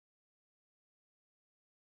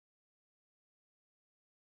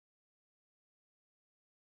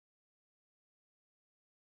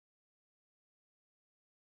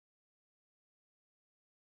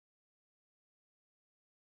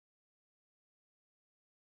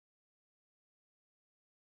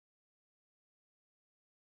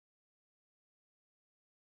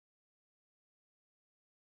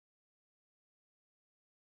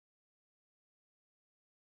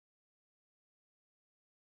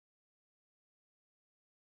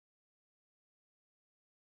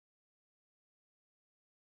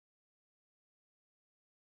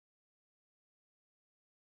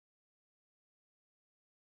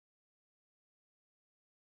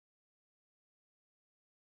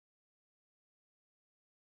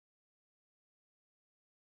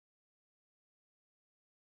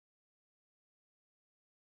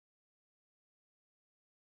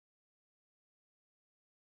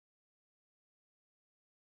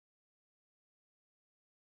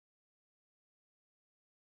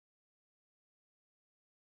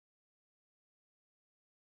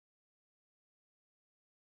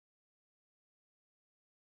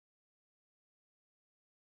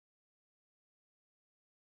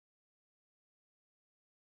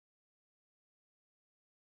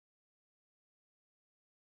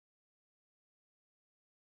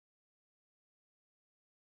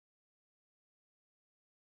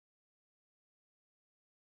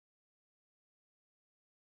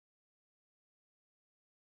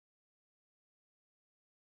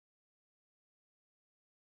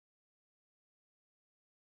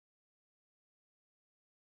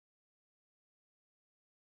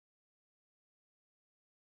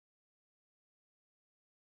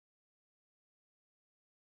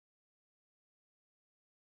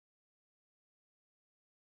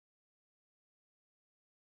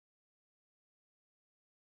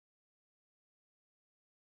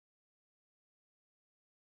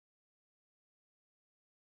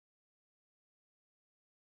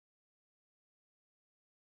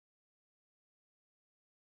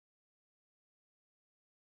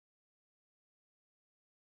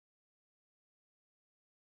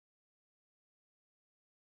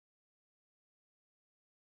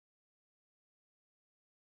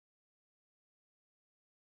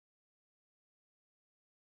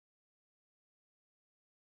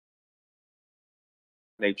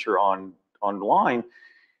nature online.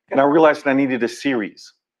 And I realized I needed a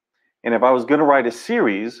series. And if I was going to write a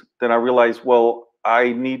series, then I realized, well,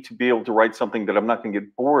 I need to be able to write something that I'm not going to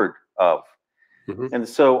get bored of. And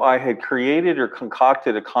so I had created or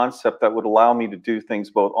concocted a concept that would allow me to do things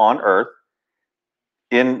both on Earth,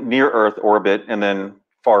 in near Earth orbit, and then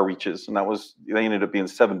far reaches. And they ended up being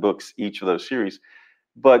 7 books, each of those series.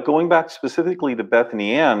 But going back specifically to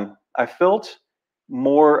Bethany Ann, I felt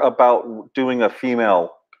more about doing a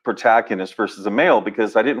female protagonist versus a male,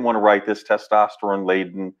 because I didn't want to write this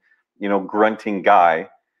testosterone-laden, grunting guy.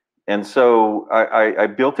 And so I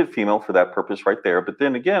built it female for that purpose right there. But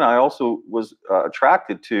then again, I also was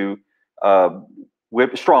attracted to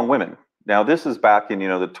strong women. Now, this is back in,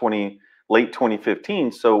 late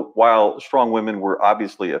 2015. So while strong women were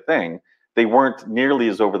obviously a thing, they weren't nearly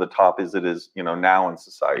as over the top as it is, now in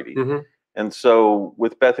society. And so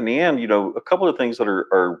with Bethany Ann, a couple of things that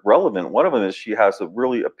are relevant. One of them is she has a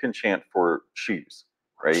penchant for shoes,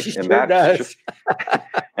 right? She sure does.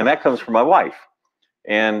 And that comes from my wife.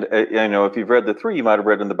 And, if you've read the 3, you might have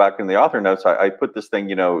read in the back in the author notes, I put this thing,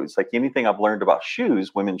 it's like anything I've learned about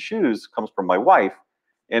shoes, women's shoes, comes from my wife.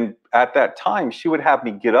 And at that time, she would have me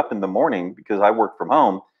get up in the morning because I work from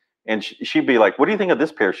home. And she'd be like, what do you think of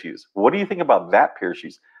this pair of shoes? What do you think about that pair of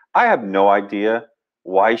shoes? I have no idea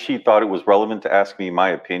why she thought it was relevant to ask me my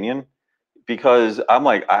opinion, because I'm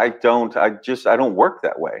like, I don't work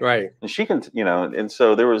that way. Right. And she can, and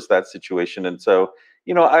so there was that situation. And so,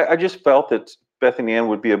 I just felt that Bethany Ann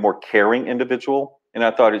would be a more caring individual. And I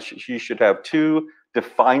thought she should have 2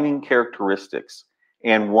 defining characteristics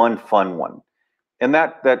and 1 fun one. And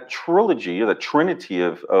that trilogy, or the trinity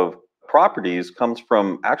of properties, comes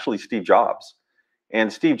from actually Steve Jobs.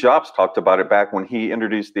 And Steve Jobs talked about it back when he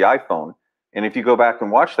introduced the iPhone. And if you go back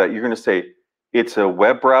and watch that, you're going to say, it's a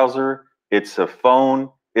web browser, it's a phone,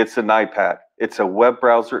 it's an iPad, it's a web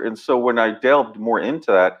browser. And so when I delved more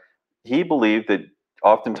into that, he believed that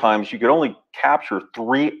oftentimes you could only capture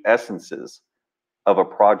 3 essences of a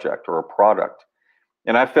project or a product.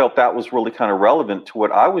 And I felt that was really kind of relevant to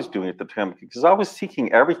what I was doing at the time, because I was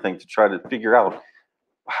seeking everything to try to figure out,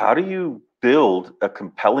 how do you build a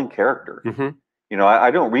compelling character?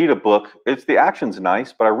 I don't read a book. It's the action's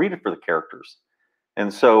nice, but I read it for the characters.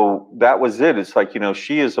 And so that was it. It's like,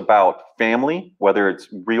 she is about family, whether it's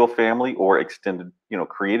real family or extended,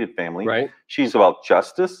 created family. Right. She's about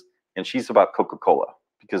justice, and she's about Coca-Cola,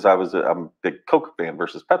 because I'm a big Coke fan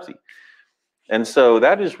versus Pepsi. And so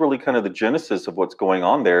that is really kind of the genesis of what's going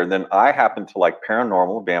on there. And then I happen to like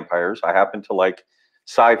paranormal, vampires. I happen to like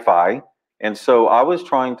sci-fi. And so I was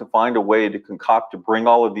trying to find a way to concoct, to bring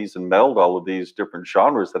all of these and meld all of these different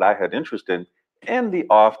genres that I had interest in, and the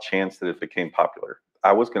off chance that it became popular,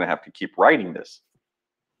 I was going to have to keep writing this.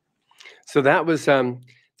 So that was one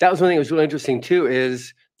thing that was really interesting too,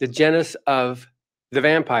 is the genesis of the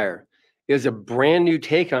vampire. It was a brand new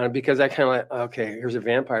take on it, because I kind of like, okay, here's a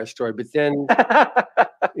vampire story. But then,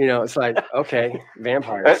 it's like, okay,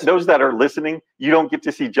 vampires. Those that are listening, you don't get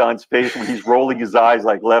to see John's face when he's rolling his eyes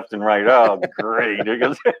like left and right. Oh, great.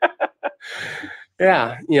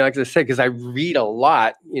 Yeah, like I said, because I read a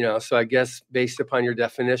lot, so I guess based upon your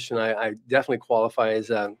definition, I definitely qualify as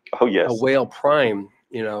a whale prime,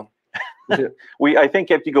 I think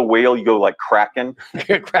if you go whale, you go like Kraken.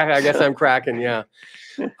 I guess I'm Kraken, yeah.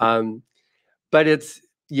 But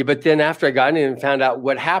but then after I got in and found out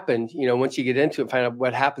what happened, once you get into it, find out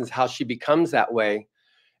what happens, how she becomes that way.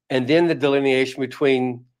 And then the delineation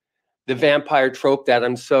between the vampire trope that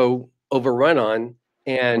I'm so overrun on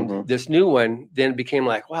and this new one, then became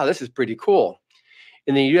like, wow, this is pretty cool.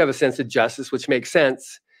 And then you have a sense of justice, which makes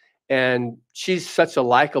sense. And she's such a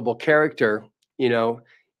likable character,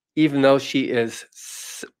 even though she is,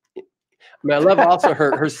 I love also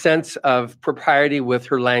her sense of propriety with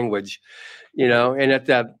her language. And at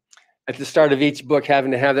the start of each book,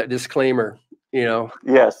 having to have that disclaimer,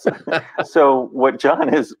 Yes. So what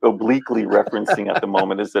John is obliquely referencing at the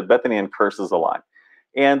moment is that Bethany Ann curses a lot.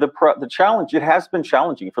 And the challenge, it has been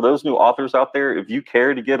challenging for those new authors out there. If you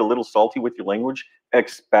care to get a little salty with your language,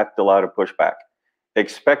 expect a lot of pushback.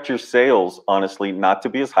 Expect your sales, honestly, not to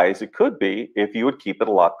be as high as it could be if you would keep it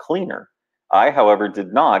a lot cleaner. I, however,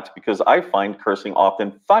 did not, because I find cursing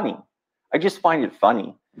often funny. I just find it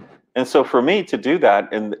funny. And so for me to do that,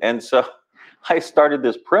 and so I started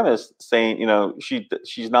this premise saying,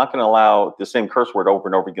 she's not going to allow the same curse word over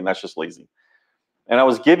and over again. That's just lazy. And I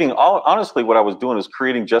was honestly, what I was doing is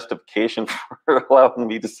creating justification for allowing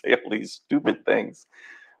me to say all these stupid things.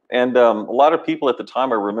 And a lot of people at the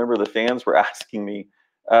time, I remember the fans were asking me,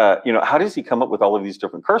 how does he come up with all of these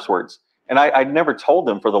different curse words? And I'd never told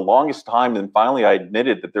them for the longest time. And finally, I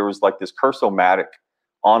admitted that there was like this curse-o-matic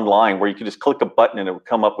online where you could just click a button and it would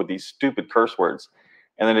come up with these stupid curse words.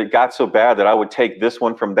 And then it got so bad that I would take this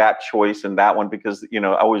one from that choice and that one because, it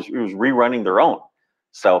was rerunning their own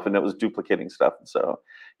self and it was duplicating stuff. And so,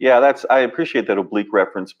 yeah, I appreciate that oblique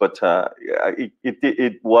reference, but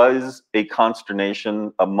it was a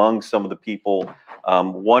consternation among some of the people.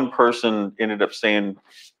 One person ended up saying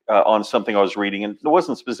on something I was reading, and it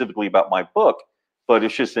wasn't specifically about my book, but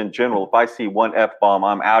it's just in general, if I see one F-bomb,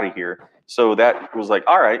 I'm out of here. So that was like,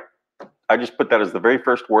 all right. I just put that as the very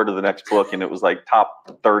first word of the next book, and it was like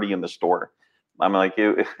top 30 in the store. I'm like,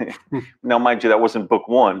 now mind you, that wasn't book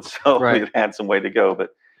one, so Right. it had some way to go.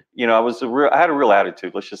 But I had a real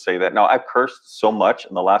attitude. Let's just say that. Now I've cursed so much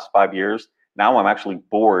in the last 5 years. Now I'm actually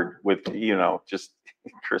bored with just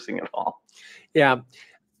cursing it all. Yeah,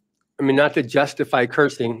 I mean, not to justify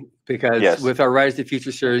cursing, because Yes. with our Rise to the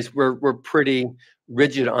Future series, we're pretty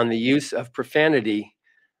rigid on the use of profanity,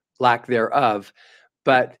 lack thereof.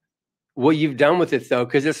 But what you've done with it, though,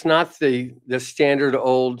 because it's not the standard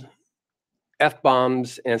old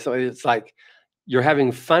F-bombs, and so it's like you're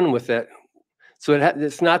having fun with it. So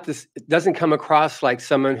it's not this. It doesn't come across like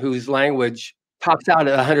someone whose language pops out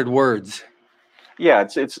at 100 words. Yeah,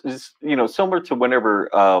 it's similar to whenever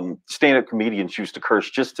stand-up comedians used to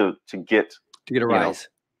curse just to get a rise.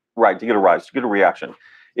 Right, to get a rise, to get a reaction.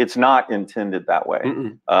 It's not intended that way.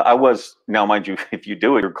 Now, mind you, if you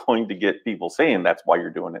do it, you're going to get people saying that's why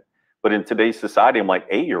you're doing it. But in today's society, I'm like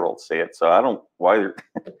 8-year-olds say it, so I don't why they're.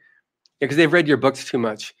 Yeah, because they've read your books too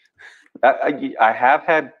much. I have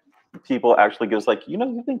had people actually goes like,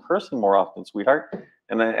 you've been cursing more often, sweetheart,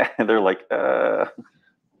 and they're like,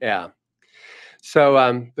 Yeah.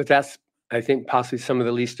 So, but that's, I think, possibly some of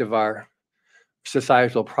the least of our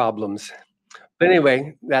societal problems. But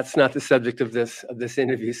anyway, that's not the subject of this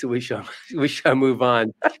interview, so we shall move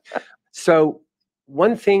on. So,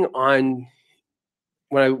 one thing on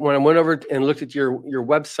when I went over and looked at your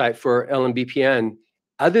website for LMBPN,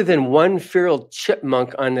 other than one feral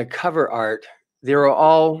chipmunk on the cover art, they were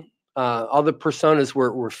all the personas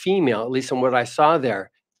were female, at least on what I saw there.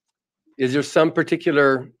 Is there some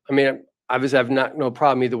particular? I mean, obviously, I've no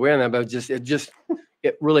problem either way on that, but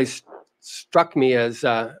it really struck me as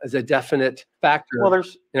a definite factor. well,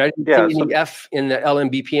 there's and I didn't see any F in the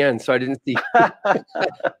LMBPN, so I didn't see.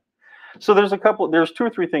 So there's 2 or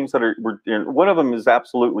 3 things that one of them is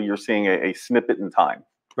absolutely you're seeing a snippet in time.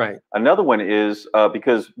 Right. Another one is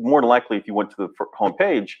because more than likely, if you went to the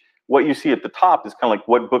homepage, what you see at the top is kind of like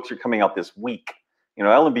what books are coming out this week.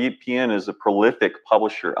 LMBPN is a prolific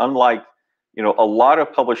publisher. Unlike, a lot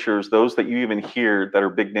of publishers, those that you even hear that are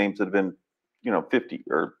big names that have been, 50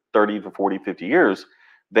 or 30 to 40, 50 years,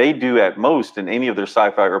 they do at most in any of their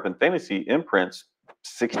sci-fi urban fantasy imprints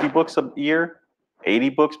 60 books a year, 80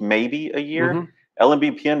 books maybe a year.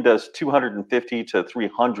 LMBPN does 250 to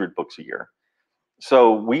 300 books a year.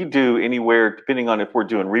 So we do anywhere, depending on if we're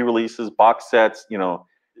doing re-releases, box sets,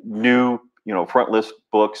 new, front list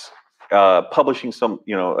books, publishing some,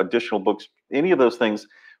 additional books, any of those things.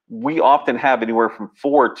 We often have anywhere from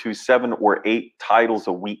 4 to 7 or 8 titles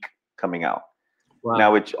a week coming out. Wow.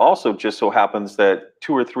 Now, it also just so happens that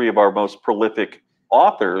 2 or 3 of our most prolific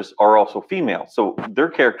authors are also female. So their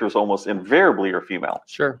characters almost invariably are female.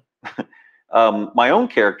 Sure. My own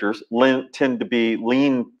characters tend to be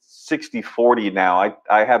lean 60-40 now.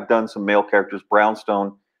 I have done some male characters.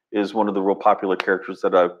 Brownstone is one of the real popular characters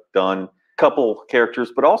that I've done. Couple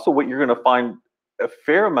characters, but also what you're going to find a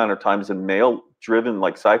fair amount of times in male-driven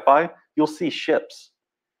like sci-fi, you'll see ships.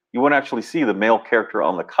 You won't actually see the male character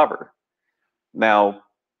on the cover. Now,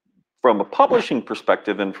 from a publishing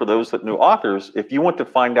perspective, and for those that know authors, if you want to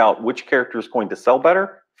find out which character is going to sell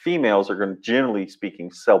better, females are going to, generally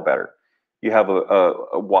speaking, sell better. You have a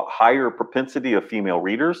higher propensity of female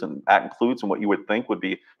readers, and that includes in what you would think would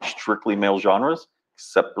be strictly male genres,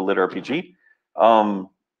 except for lit RPG.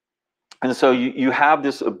 And so you have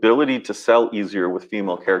this ability to sell easier with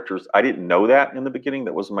female characters. I didn't know that in the beginning.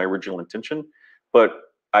 That wasn't my original intention. But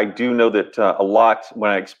I do know that a lot,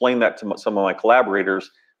 when I explain that to some of my collaborators,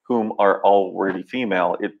 whom are already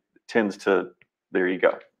female, it tends to, there you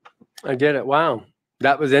go. I get it. Wow.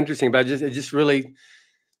 That was interesting. But it just really,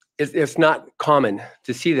 it's not common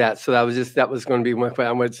to see that. So that was going to be one.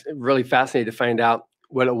 I was really fascinated to find out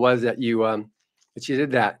what it was that you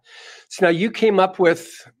did that. So now you came up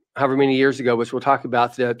with, however many years ago, which we'll talk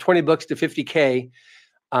about, the 20 books to 50K.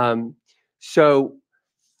 So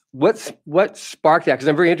what sparked that? Because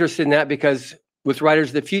I'm very interested in that, because with Writers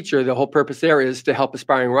of the Future, the whole purpose there is to help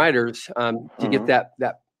aspiring writers to get that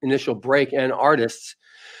initial break, and artists.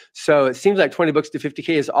 So it seems like 20 books to 50K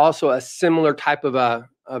is also a similar type of a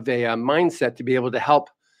mindset to be able to help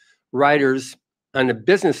writers on the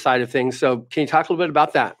business side of things. So can you talk a little bit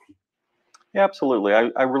about that? Yeah, absolutely.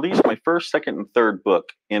 I released my first, second, and third book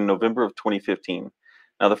in November of 2015.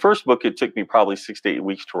 Now, the first book, it took me probably 6 to 8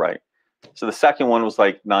 weeks to write. So the second one was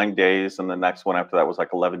like 9 days, and the next one after that was like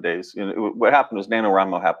 11 days. What happened was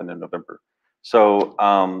NaNoWriMo happened in November. So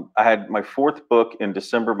I had my fourth book in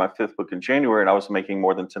December, my fifth book in January, and I was making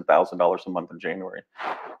more than $10,000 a month in January.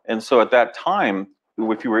 And so at that time,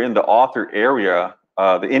 if you were in the author area,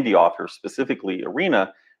 the indie author specifically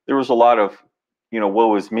arena, there was a lot of,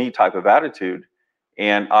 woe is me type of attitude.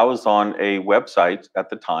 And I was on a website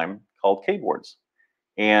at the time called Kboards.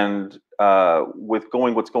 And with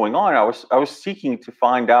what's going on, I was seeking to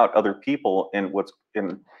find out other people and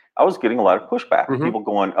I was getting a lot of pushback. Mm-hmm. People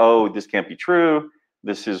going, oh, this can't be true.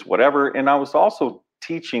 This is whatever. And I was also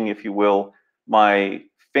teaching, if you will, my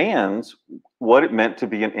fans what it meant to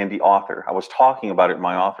be an indie author. I was talking about it in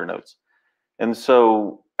my author notes. And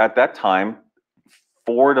so at that time,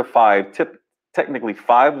 4 to 5, technically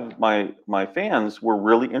 5 of my fans were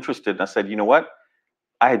really interested. And I said, you know what?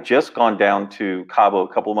 I had just gone down to Cabo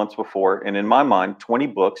a couple of months before, and in my mind, 20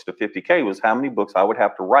 books to 50K was how many books I would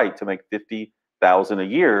have to write to make $50,000 a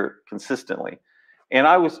year consistently. And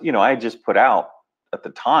I was, I had just put out at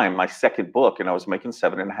the time my second book, and I was making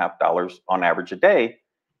 $7.50 on average a day.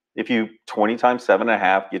 If you 20 times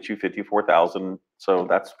 7.5 gets you 54,000. So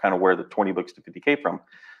that's kind of where the 20 books to 50K from.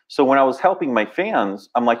 So when I was helping my fans,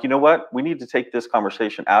 I'm like, you know what? We need to take this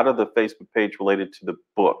conversation out of the Facebook page related to the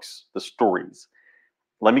books, the stories.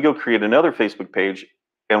 Let me go create another Facebook page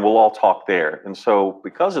and we'll all talk there. And so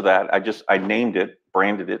because of that, I named it,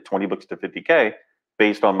 branded it 20 books to 50K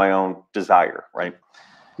based on my own desire, right?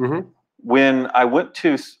 Mm-hmm. When I went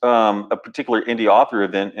to a particular indie author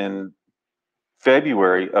event in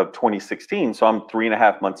February of 2016, so I'm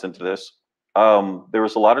 3.5 months into this, there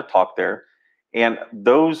was a lot of talk there. And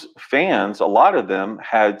those fans, a lot of them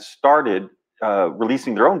had started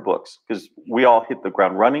releasing their own books because we all hit the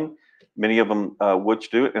ground running. Many of them would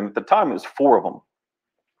do it. And at the time, it was 4 of them.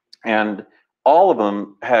 And all of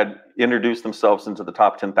them had introduced themselves into the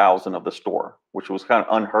top 10,000 of the store, which was kind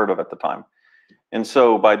of unheard of at the time. And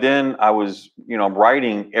so by then I was, I'm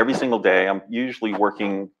writing every single day. I'm usually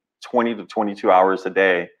working 20 to 22 hours a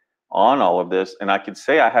day on all of this. And I could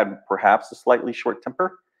say I had perhaps a slightly short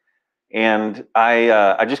temper. And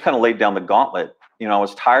I just kind of laid down the gauntlet. I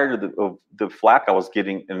was tired of the flack I was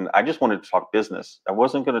getting, and I just wanted to talk business. I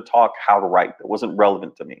wasn't going to talk how to write. That wasn't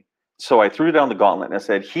relevant to me. So I threw down the gauntlet and I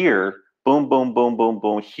said, here, boom, boom, boom, boom,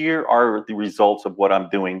 boom. Here are the results of what I'm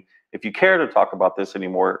doing. If you care to talk about this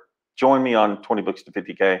anymore, join me on 20 books to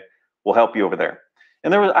 50K. We'll help you over there.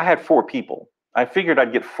 And I had 4 people. I figured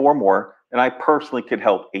I'd get 4 more, and I personally could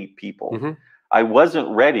help 8 people. Mm-hmm. I wasn't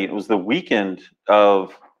ready. It was the weekend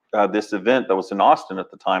of this event that was in Austin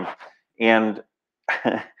at the time. And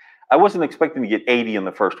I wasn't expecting to get 80 in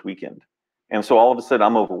the first weekend. And so all of a sudden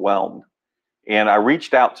I'm overwhelmed. And I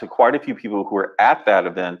reached out to quite a few people who were at that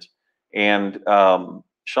event. And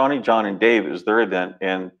Shawnee, John, and Dave, it was their event.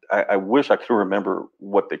 And I wish I could remember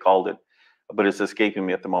what they called it, but it's escaping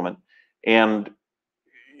me at the moment. And,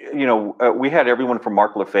 we had everyone from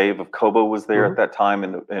Mark Lefebvre of Kobo was there at that time,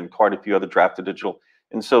 and quite a few other Drafted Digital.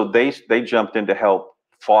 And so they jumped in to help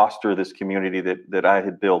foster this community that I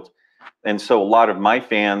had built. And so a lot of my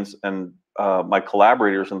fans and my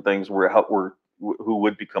collaborators and things who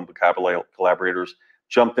would become collaborators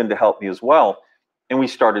jumped in to help me as well. And we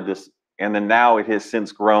started this. And then now it has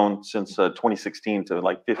since grown since 2016 to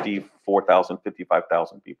like 54,000,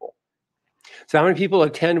 55,000 people. So how many people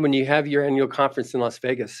attend when you have your annual conference in Las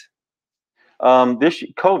Vegas? This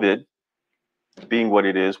COVID being what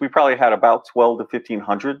it is, we probably had about 12 to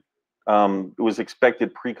 1,500. It was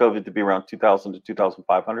expected pre-COVID to be around 2,000 to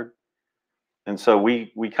 2,500. And so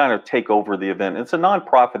we kind of take over the event. It's a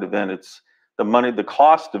nonprofit event. It's the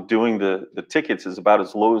cost of doing the tickets is about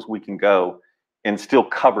as low as we can go and still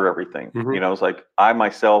cover everything. Mm-hmm. It's like I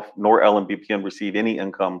myself nor LMBPN receive any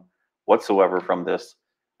income whatsoever from this.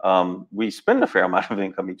 We spend a fair amount of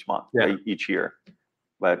income each month, each year.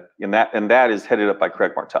 But that is headed up by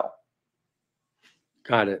Craig Martell.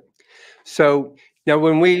 Got it. So now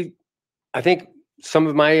I think some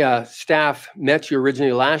of my staff met you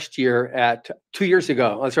originally last year 2 years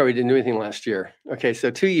ago. That's right, we didn't do anything last year. Okay, so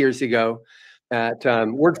 2 years ago at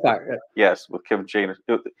WordFire. Yes, with Kevin J.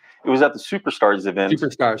 It was at the Superstars event.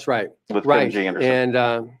 Superstars, right. With Kevin J. Anderson.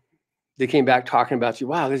 And they came back talking about you.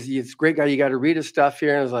 Wow, this is a great guy. You got to read his stuff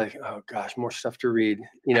here. And I was like, oh gosh, more stuff to read,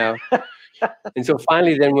 And so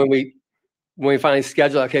finally, then when we finally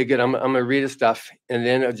scheduled, okay, good, I'm gonna read his stuff, and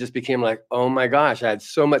then it just became like, oh my gosh, I had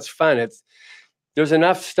so much fun. there's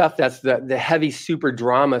enough stuff that's the heavy super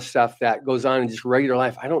drama stuff that goes on in just regular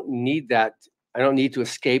life. I don't need that. I don't need to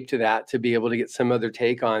escape to that to be able to get some other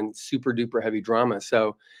take on super duper heavy drama.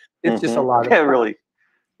 So it's just a lot of yeah, fun. really.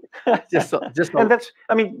 just And that's,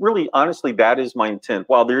 I mean, really, honestly, that is my intent.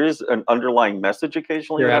 While there is an underlying message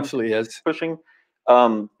occasionally there that I'm absolutely is. pushing,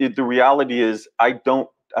 the reality is I don't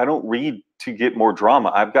read to get more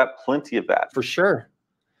drama. I've got plenty of that. For sure.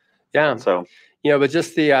 Yeah. So, but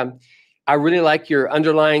just I really like your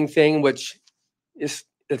underlying thing, which is,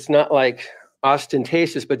 it's not like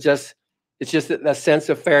ostentatious, but it's just that sense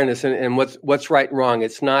of fairness and what's right and wrong.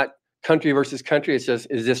 It's not country versus country. It's just,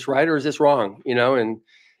 is this right or is this wrong?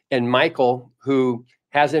 And Michael, who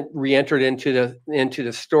hasn't re-entered into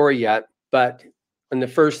the story yet, but in the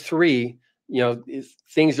first three,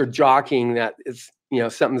 things are jockeying that it's,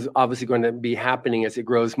 something's obviously going to be happening as it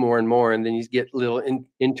grows more and more. And then you get a little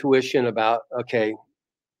intuition about, okay,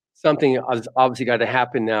 something has obviously got to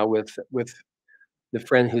happen now with the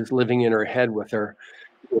friend who's living in her head with her.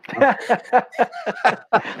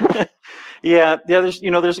 yeah. There's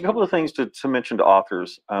a couple of things to mention to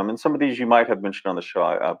authors, and some of these you might have mentioned on the show.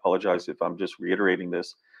 I apologize if I'm just reiterating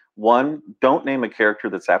this. One, don't name a character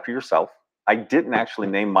that's after yourself. I didn't actually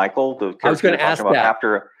name Michael, the character I was going to ask that.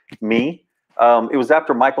 After me. It was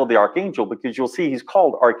after Michael the Archangel, because you'll see he's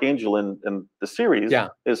called Archangel in the series. Yeah.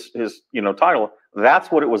 His title.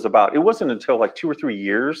 That's what it was about. It wasn't until like 2 or 3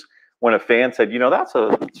 years when a fan said, that's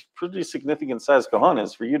a pretty significant size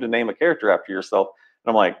cojones for you to name a character after yourself. And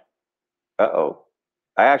I'm like, uh-oh,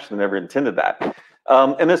 I actually never intended that.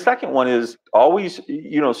 And the second one is always,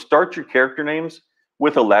 start your character names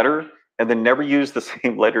with a letter and then never use the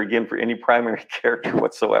same letter again for any primary character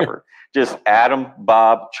whatsoever. Just Adam,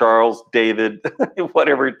 Bob, Charles, David,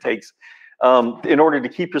 whatever it takes, in order to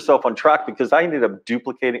keep yourself on track, because I ended up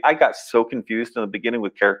duplicating. I got so confused in the beginning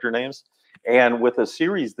with character names. And with a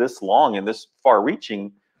series this long and this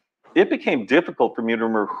far-reaching, it became difficult for me to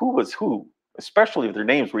remember who was who, especially if their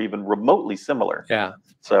names were even remotely similar. Yeah.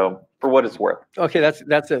 So, for what it's worth. Okay,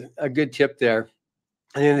 that's a good tip there.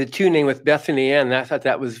 And then the two name with Bethany Ann, I thought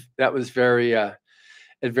that was very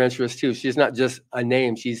adventurous too. She's not just a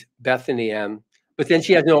name; she's Bethany Ann. But then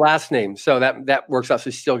she has no last name, so that works out. So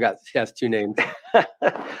she has two names.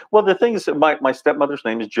 Well, the thing is that my stepmother's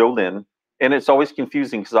name is Jolynn. And it's always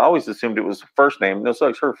confusing because I always assumed it was first name. No, so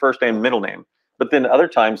it's her first name, middle name. But then other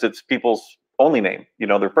times it's people's only name,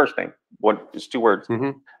 their first name. It's 2 words.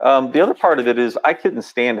 Mm-hmm. The other part of it is I couldn't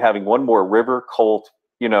stand having one more River, Colt,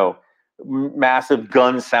 massive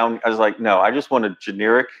gun sound. I was like, no, I just want a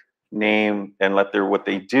generic name and let what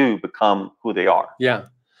they do become who they are. Yeah,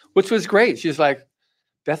 which was great. She's like,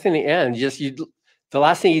 Bethany Ann, the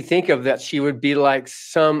last thing you think of that she would be like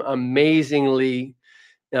some amazingly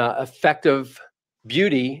effective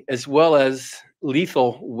beauty as well as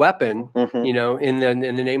lethal weapon, Mm-hmm.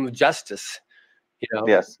 in the name of justice,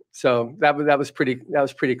 Yes. So that was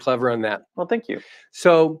pretty clever on that. Well, thank you.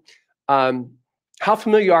 So, how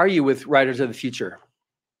familiar are you with Writers of the Future?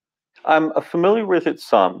 I'm familiar with it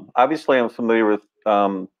some. Obviously, I'm familiar with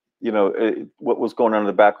what was going on in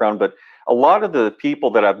the background, but a lot of the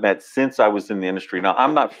people that I've met since I was in the industry. Now,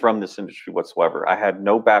 I'm not from this industry whatsoever. I had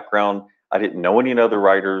no background. I didn't know any other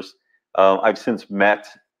writers. I've since met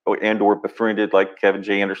or befriended like Kevin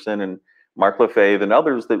J. Anderson and Mark Lefebvre and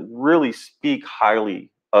others that really speak highly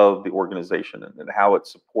of the organization and how it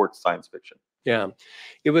supports science fiction. Yeah,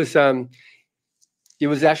 it was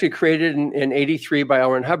actually created in '83 by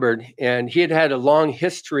L. Ron Hubbard, and he had a long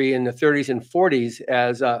history in the 30s and 40s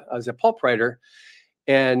as a pulp writer,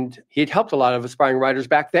 and he'd helped a lot of aspiring writers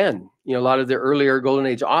back then. A lot of the earlier Golden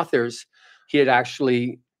Age authors he had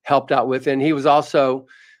actually helped out with, and he was also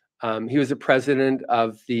he was the president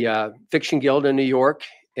of the Fiction Guild in New York,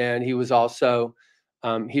 and he was also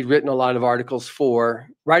he'd written a lot of articles for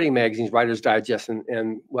writing magazines, Writer's Digest,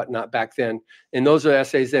 and whatnot back then. And those are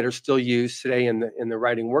essays that are still used today in the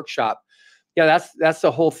writing workshop. Yeah, that's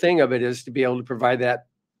the whole thing of it, is to be able to provide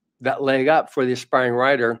that leg up for the aspiring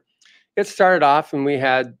writer. It started off, and we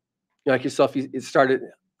had, like yourself, it started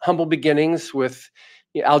humble beginnings with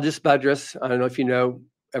Aldous Budrus. I don't know if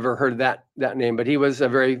ever heard of that name, but he was a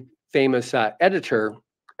very famous editor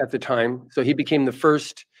at the time. So he became the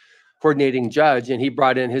first coordinating judge, and he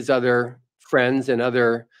brought in his other friends and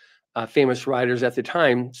other famous writers at the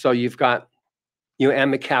time. So you've got,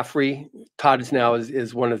 Anne McCaffrey. Todd is now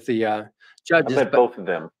is one of the judges. I met both of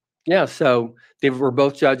them. Yeah, so they were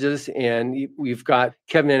both judges, and we've got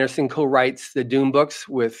Kevin Anderson co-writes the Dune books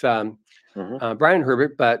with Brian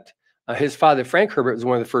Herbert, but His father, Frank Herbert, was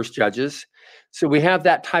one of the first judges. So we have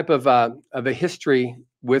that type of a history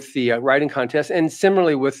with the writing contest, and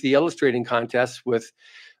similarly with the illustrating contest with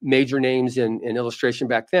major names in illustration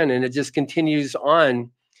back then. And it just continues on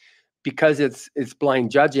because it's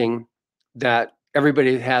blind judging, that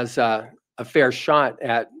everybody has a fair shot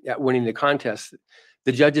at winning the contest.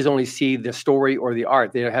 The judges only see the story or the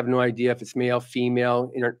art. They have no idea if it's male,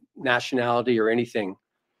 female, nationality, or anything.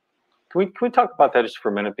 Can we talk about that just for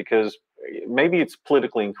a minute? Because maybe it's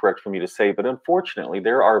politically incorrect for me to say, but unfortunately,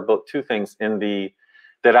 there are both two things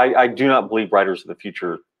that I do not believe writers of the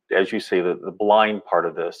future, as you say, the blind part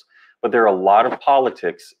of this. But there are a lot of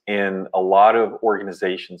politics in a lot of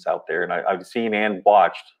organizations out there, and I've seen and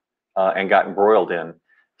watched and got embroiled in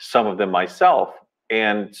some of them myself.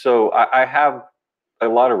 And so I have a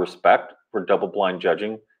lot of respect for double blind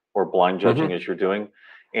judging, or blind judging as you're doing,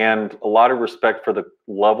 and a lot of respect for the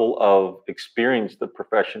level of experience that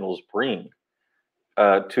professionals bring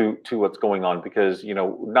to what's going on. Because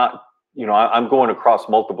I'm going across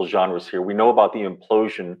multiple genres here. We know about the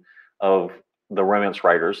implosion of the romance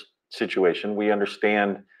writers situation. We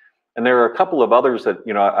understand, and there are a couple of others that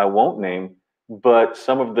I won't name, but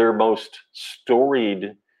some of their most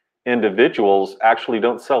storied individuals actually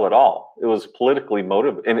don't sell at all. It was politically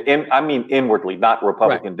motivated, and I mean inwardly, not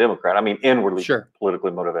Republican, Democrat. I mean inwardly,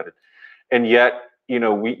 politically motivated. And yet, you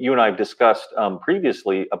and I have discussed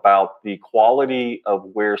previously about the quality of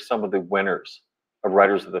where some of the winners of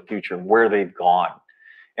Writers of the Future and where they've gone.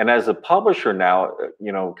 And as a publisher now,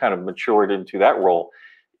 kind of matured into that role,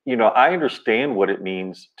 I understand what it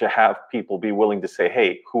means to have people be willing to say,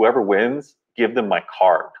 hey, whoever wins, give them my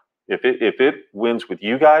card. If it wins with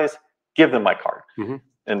you guys, give them my card.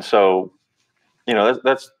 And so,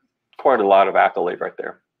 that's quite a lot of accolade right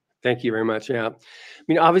there. Thank you very much. Yeah. I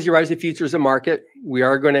mean, obviously, Writers of the Future is a market. We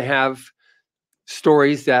are going to have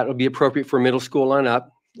stories that will be appropriate for middle school on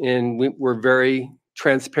up. And we're very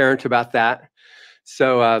transparent about that.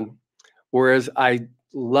 So, whereas I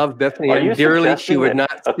love Bethany dearly, she would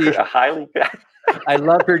not see highly. I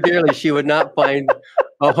love her dearly. She would not find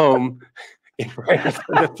a home in Writers of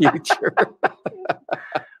the Future.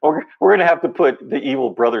 We're going to have to put the evil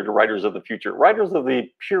brother to Writers of the Future. Writers of the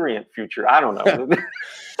Purient Future. I don't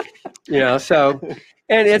know. So,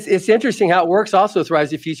 and it's interesting how it works also with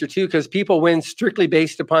Writers of the Future too, because people win strictly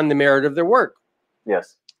based upon the merit of their work.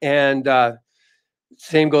 Yes. And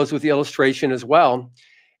same goes with the illustration as well.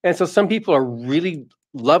 And so some people are really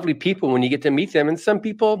lovely people when you get to meet them, and some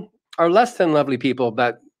people are less than lovely people,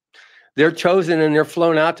 but they're chosen and they're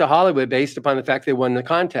flown out to Hollywood based upon the fact they won the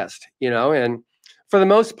contest, and for the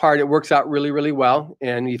most part, it works out really, really well.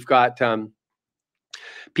 And you've got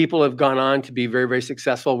people have gone on to be very, very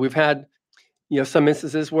successful. We've had, some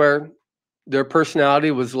instances where their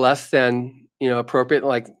personality was less than, appropriate.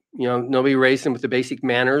 Like, nobody raised them with the basic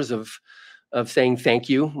manners of saying thank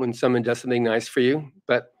you when someone does something nice for you,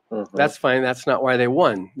 but that's fine. That's not why they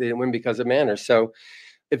won. They didn't win because of manners. So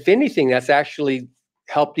if anything, that's actually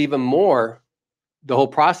helped even more the whole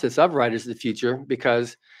process of Writers of the Future,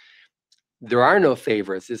 because there are no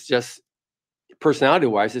favorites. It's just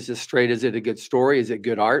personality-wise, it's just straight. Is it a good story? Is it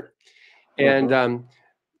good art? And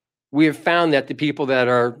we have found that the people that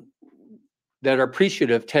are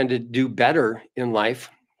appreciative tend to do better in life,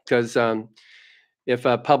 because if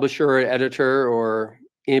a publisher or editor or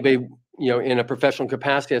anybody in a professional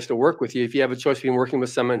capacity has to work with you, if you have a choice between working with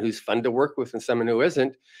someone who's fun to work with and someone who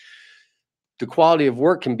isn't, the quality of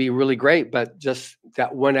work can be really great, but just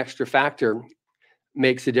that one extra factor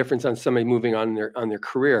makes a difference on somebody moving on their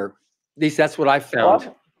career. At least that's what I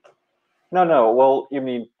found. No. Well, I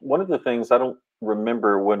mean, one of the things I don't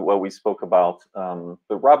remember when we spoke about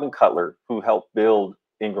the Robin Cutler, who helped build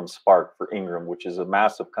Ingram Spark for Ingram, which is a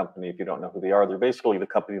massive company. If you don't know who they are, they're basically the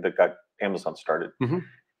company that got Amazon started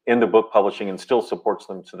in the book publishing and still supports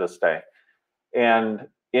them to this day. And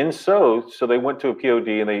so they went to a POD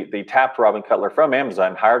and they tapped Robin Cutler from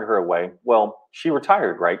Amazon, hired her away. Well, she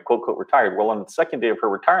retired, right? Quote, quote, retired. Well, on the second day of her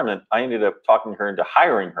retirement, I ended up talking her into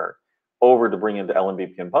hiring her over to bring into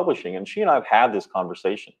LMBPN Publishing. And she and I have had this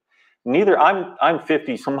conversation. I'm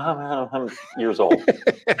 50 some years old.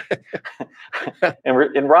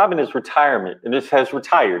 and Robin is retirement and has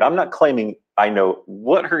retired. I'm not claiming I know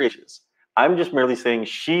what her issue is. I'm just merely saying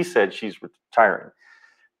she said she's retiring.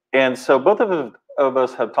 And so both of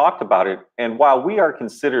us have talked about it. And while we are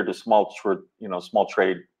considered a small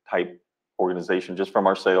trade type organization just from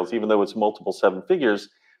our sales, even though it's multiple seven figures,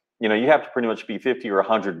 you have to pretty much be 50 or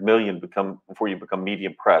 100 million before you become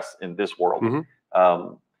medium press in this world.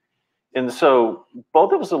 And so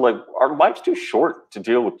both of us are like, our life's too short to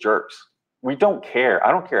deal with jerks. we don't care.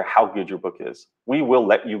 I don't care how good your book is. We will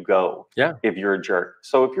let you go if you're a jerk.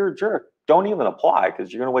 So if you're a jerk, don't even apply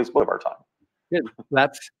because you're going to waste both of our time. Yeah,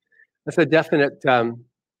 that's a definite,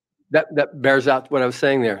 that bears out what I was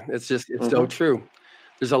saying there. It's so true.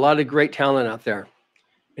 There's a lot of great talent out there,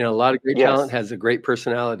 and a lot of great talent has a great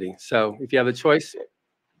personality. So if you have a choice.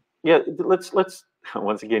 Yeah, let's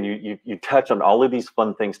once again, you touch on all of these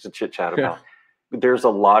fun things to chit chat about. There's a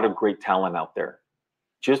lot of great talent out there.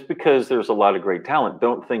 Just because there's a lot of great talent,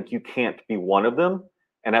 don't think you can't be one of them.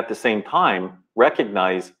 And at the same time,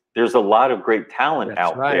 recognize there's a lot of great talent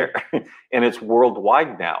out there, and it's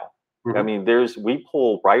worldwide now. I mean, we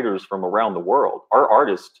pull writers from around the world. Our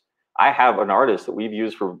artist, I have an artist that we've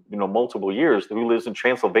used for multiple years who lives in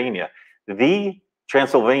Transylvania.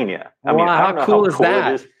 Transylvania. I mean, I don't know how cool is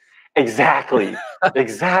that? Exactly.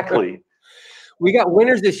 Exactly. We got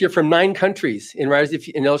winners this year from 9 countries in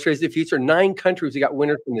Illustrators of the Future. 9 countries we got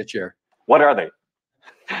winners from this year. What are they?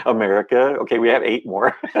 America. Okay, we have 8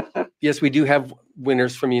 more. Yes, we do have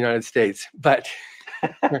winners from the United States, but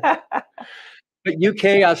UK,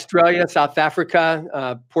 Australia, South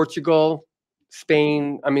Africa, Portugal,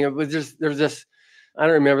 Spain. I mean, there's just, I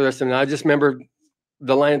don't remember this. I just remember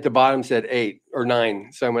the line at the bottom said 8 or 9.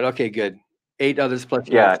 So I went, okay, good. 8 others plus.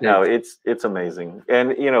 Yeah, no, it's amazing.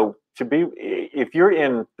 And if you're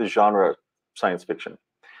in the genre science fiction,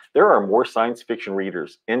 there are more science fiction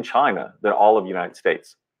readers in China than all of the United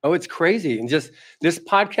States. Oh, it's crazy. And just this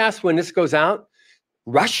podcast, when this goes out,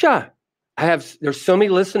 Russia. There's so many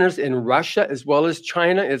listeners in Russia as well as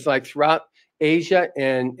China. It's like throughout Asia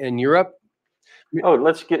and Europe. Oh,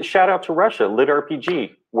 let's shout out to Russia. Lit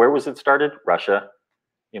RPG. Where was it started? Russia.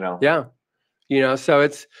 Yeah. So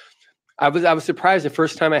I was surprised the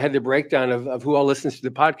first time I had the breakdown of who all listens to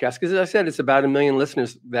the podcast, because as I said, it's about 1 million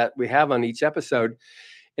listeners that we have on each episode,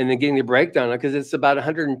 and then getting the breakdown because it's about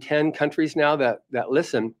 110 countries now that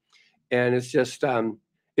listen, and it's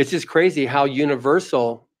just crazy how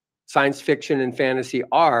universal science fiction and fantasy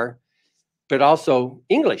are, but also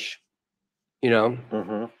English,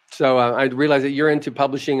 So I realize that you're into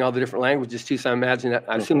publishing all the different languages too. So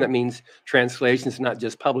I assume that means translations, not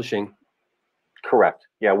just publishing. Correct.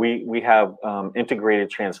 Yeah, we have integrated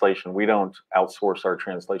translation. We don't outsource our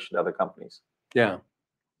translation to other companies. Yeah,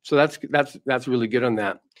 so that's really good on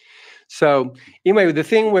that. So anyway, the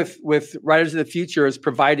thing with Writers of the Future is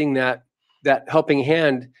providing that helping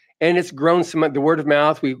hand, and it's grown the word of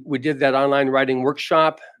mouth. We did that online writing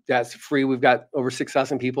workshop that's free. We've got over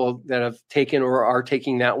 6,000 people that have taken or are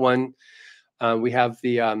taking that one. We have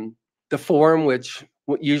the forum, which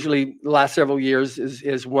usually the last several years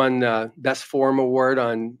is won best forum award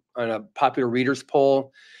on a popular readers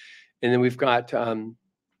poll, and then we've got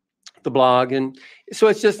the blog, and so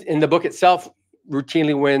it's just in the book itself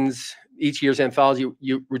routinely wins each year's anthology.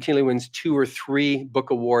 You routinely wins 2 or 3 book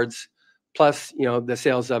awards, plus the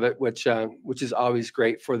sales of it, which is always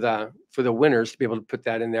great for the winners to be able to put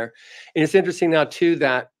that in there. And it's interesting now too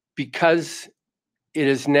that because it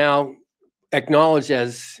is now acknowledged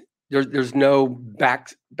as there's no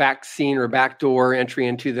back scene or backdoor entry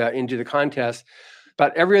into the contest.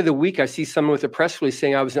 But every other week, I see someone with a press release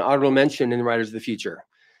saying I was an honorable mention in the Writers of the Future.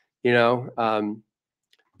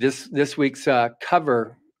 This week's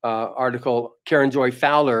cover article, Karen Joy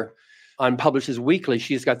Fowler on Publishers Weekly.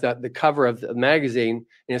 She's got the cover of the magazine,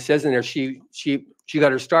 and it says in there she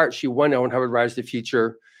got her start. She won Owen Hubbard Writers of the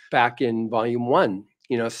Future back in volume 1.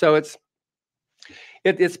 So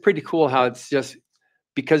it's pretty cool how it's just,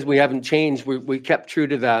 because we haven't changed, we kept true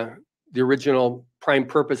to the original prime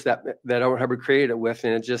purpose that Owen Hubbard created it with,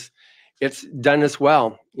 and it's done as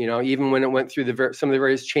well. Even when it went through some of the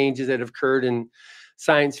various changes that have occurred in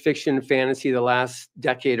science fiction and fantasy the last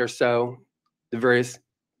decade or so, the various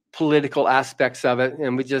political aspects of it,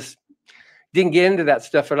 and we just didn't get into that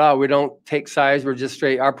stuff at all. We don't take sides. We're just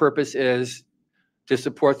straight. Our purpose is to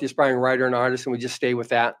support the aspiring writer and artist, and we just stay with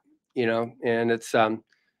that. And it's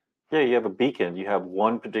yeah, you have a beacon. You have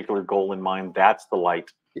one particular goal in mind. That's the light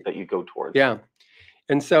that you go towards. Yeah.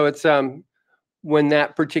 And so it's when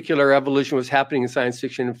that particular evolution was happening in science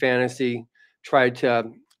fiction and fantasy, tried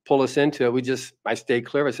to pull us into it, I stayed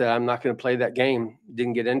clear. I said, I'm not going to play that game.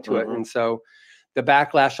 Didn't get into it. And so the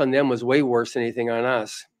backlash on them was way worse than anything on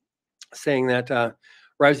us, saying that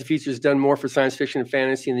Rise of the Future has done more for science fiction and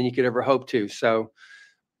fantasy than you could ever hope to. So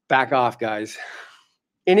back off, guys.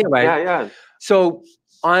 Anyway. Yeah. So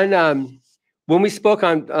on when we spoke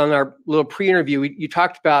on our little pre-interview, you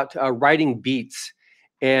talked about writing beats.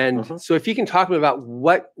 And so if you can talk about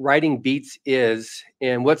what writing beats is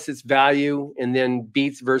and what's its value, and then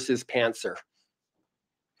beats versus pantser.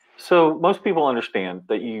 So most people understand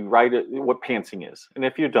that you write it, what pantsing is. And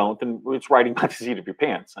if you don't, then it's writing by the seat of your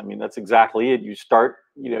pants. I mean, that's exactly it. You start,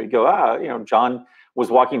 you go, John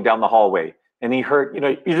was walking down the hallway and he heard,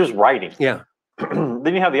 you're just writing. Yeah.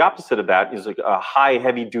 Then you have the opposite of that is like a high,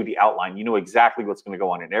 heavy duty outline. You know exactly what's going to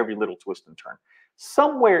go on in every little twist and turn.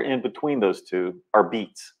 Somewhere in between those two are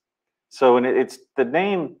beats. So, and it's the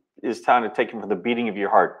name is kind of taken from the beating of your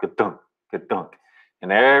heart, ka-dunk, ka-dunk.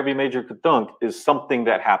 And every major ka-dunk is something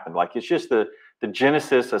that happened. Like it's just the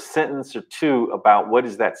genesis, a sentence or two about what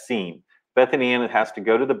is that scene. Bethany Ann has to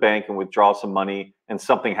go to the bank and withdraw some money and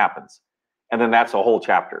something happens. And then that's a whole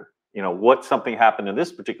chapter. What something happened in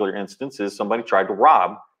this particular instance is somebody tried to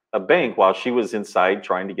rob a bank while she was inside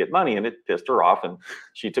trying to get money and it pissed her off and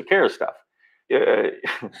she took care of stuff. A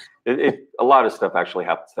lot of stuff actually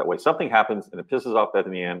happens that way. Something happens and it pisses off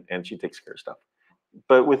Bethany Ann and she takes care of stuff.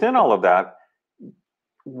 But within all of that,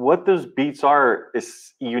 what those beats are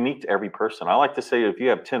is unique to every person. I like to say if you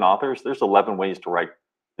have 10 authors, there's 11 ways to write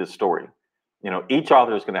this story. Each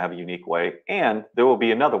author is going to have a unique way and there will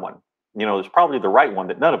be another one. There's probably the right one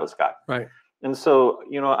that none of us got. Right. And so,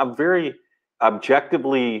 I'm very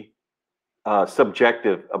objectively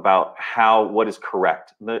subjective about what is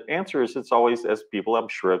correct. And the answer is it's always, as people I'm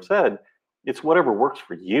sure have said, it's whatever works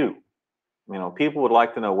for you. People would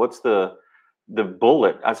like to know what's the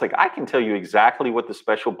bullet. I was like, I can tell you exactly what the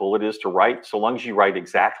special bullet is to write, so long as you write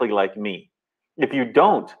exactly like me. If you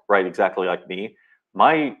don't write exactly like me,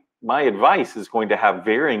 my advice is going to have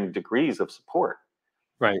varying degrees of support.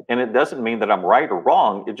 Right. And it doesn't mean that I'm right or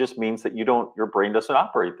wrong. It just means that your brain doesn't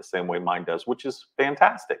operate the same way mine does, which is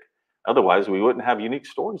fantastic. Otherwise, we wouldn't have unique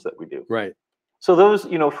stories that we do. Right. So those,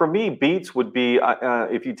 for me, beats would be,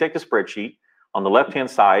 if you take a spreadsheet, on the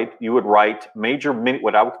left-hand side, you would write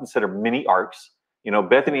what I would consider mini arcs.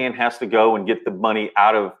 Bethany Ann has to go and get the money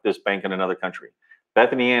out of this bank in another country.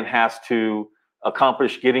 Bethany Ann has to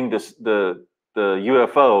accomplish getting the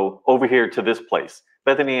UFO over here to this place.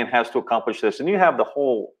 Bethany Ann has to accomplish this. And you have the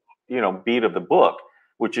whole, beat of the book,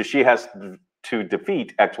 which is she has to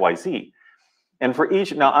defeat XYZ. And for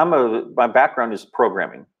each, now my background is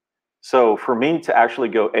programming. So for me to actually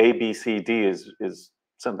go A, B, C, D is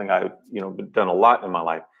something I've, done a lot in my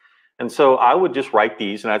life. And so I would just write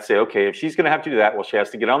these and I'd say, okay, if she's going to have to do that, well, she has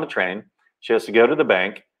to get on the train. She has to go to the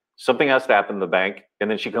bank. Something has to happen in the bank. And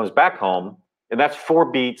then she comes back home. And that's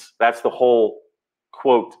 4 beats. That's the whole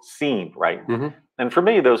quote scene, right? Mm-hmm. And for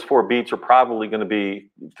me, those 4 beats are probably going to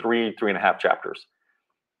be 3.5 chapters.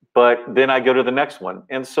 But then I go to the next one.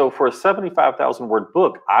 And so for a 75,000 word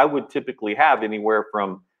book, I would typically have anywhere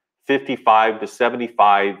from 55 to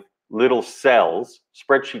 75 little cells,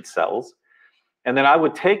 spreadsheet cells. And then I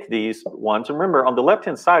would take these ones. And remember, on the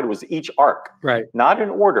left-hand side was each arc, right? Not in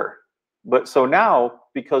order. But so now,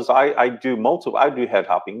 because I do head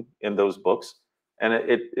hopping in those books. And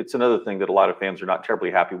it's another thing that a lot of fans are not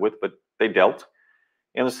terribly happy with, but they dealt.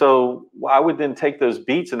 And so I would then take those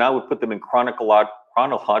beats and I would put them in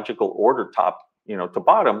chronological order, top, to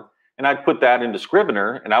bottom. And I'd put that into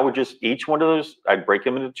Scrivener and I would just, each one of those, I'd break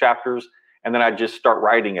them into chapters and then I'd just start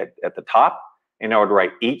writing it at the top and I would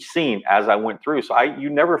write each scene as I went through. So you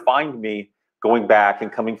never find me going back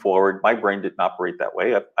and coming forward. My brain didn't operate that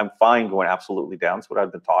way. I'm fine going absolutely down. That's what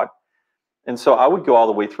I've been taught. And so I would go all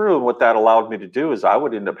the way through. And what that allowed me to do is I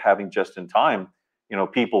would end up having just in time,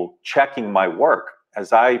 people checking my work.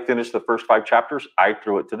 As I finished the first 5 chapters, I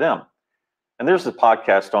threw it to them. And there's a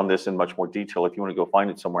podcast on this in much more detail if you want to go find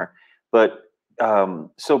it somewhere. But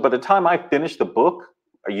so by the time I finished the book,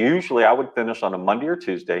 usually I would finish on a Monday or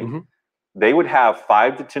Tuesday. Mm-hmm. They would have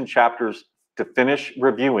 5 to 10 chapters to finish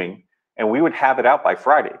reviewing, and we would have it out by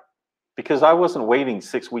Friday. Because I wasn't waiting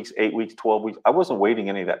 6 weeks, 8 weeks, 12 weeks. I wasn't waiting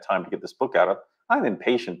any of that time to get this book out. I'm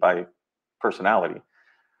impatient by personality.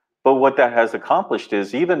 But what that has accomplished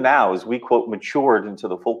is even now, as we, quote, matured into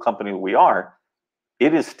the full company we are,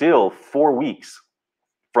 it is still 4 weeks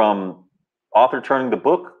from author turning the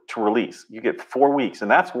book to release. You get 4 weeks,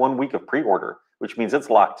 and that's 1 week of pre-order, which means it's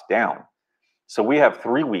locked down. So we have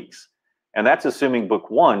 3 weeks, and that's assuming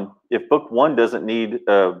book 1. If book 1 doesn't need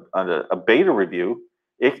a beta review,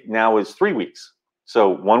 it now is 3 weeks. So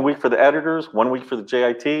 1 week for the editors, 1 week for the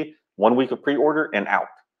JIT, 1 week of pre-order, and out.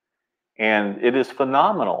 And it is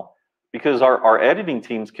phenomenal because our editing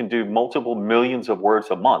teams can do multiple millions of words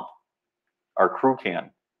a month. Our crew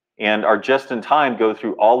can. And our just-in-time go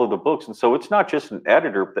through all of the books. And so it's not just an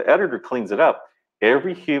editor. The editor cleans it up.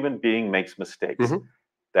 Every human being makes mistakes. Mm-hmm.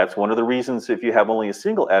 That's one of the reasons if you have only a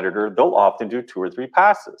single editor, they'll often do 2 or 3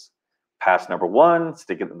 passes. Pass number 1,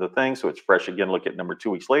 stick it in the thing so it's fresh again, look at number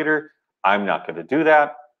 2 weeks later. I'm not going to do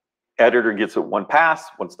that. Editor gets it 1 pass.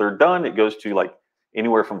 Once they're done, it goes to like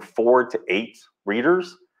anywhere from 4 to 8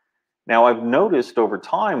 readers. Now, I've noticed over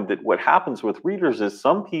time that what happens with readers is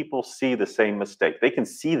some people see the same mistake. They can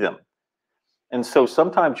see them. And so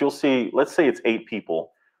sometimes you'll see, let's say it's 8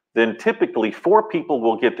 people, then typically 4 people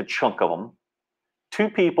will get the chunk of them. 2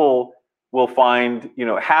 people will find,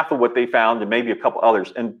 half of what they found and maybe a couple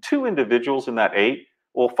others. And 2 individuals in that 8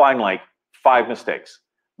 will find like 5 mistakes.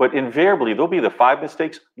 But invariably, there'll be the 5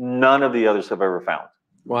 mistakes none of the others have ever found.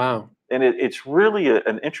 Wow. And it's really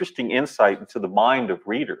an interesting insight into the mind of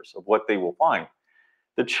readers, of what they will find.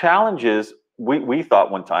 The challenge is, we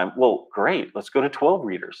thought one time, well, great, let's go to 12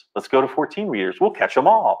 readers. Let's go to 14 readers. We'll catch them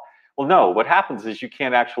all. Well, no, what happens is you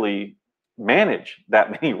can't actually manage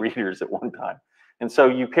that many readers at one time. And so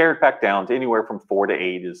you pare it back down to anywhere from 4 to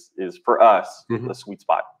 8 is for us the sweet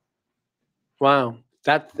spot. Wow.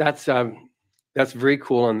 That's very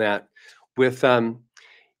cool on that. With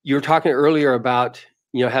you were talking earlier about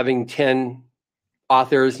having 10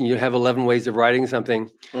 authors and you have 11 ways of writing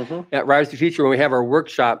something. At Writers of the Future, when we have our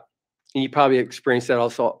workshop, and you probably experienced that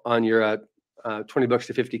also on your 20 Books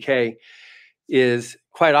to 50K, is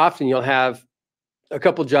quite often you'll have a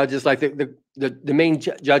couple judges, like the main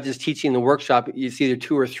judges teaching the workshop. It's either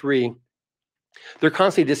 2 or 3. They're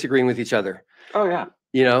constantly disagreeing with each other. Oh yeah.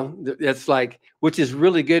 It's like, which is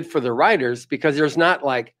really good for the writers, because there's not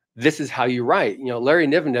like, this is how you write. Larry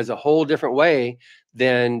Niven does a whole different way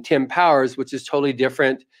than Tim Powers, which is totally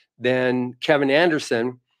different than Kevin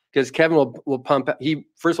Anderson, because Kevin will pump.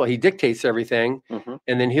 First of all, he dictates everything,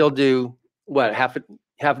 and then he'll do half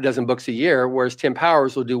a dozen books a year, whereas Tim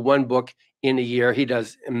Powers will do 1 book in a year. He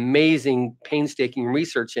does amazing, painstaking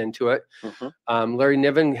research into it. Larry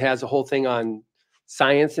Niven has a whole thing on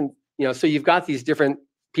science, and so you've got these different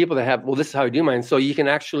people that have, well, this is how I do mine. So you can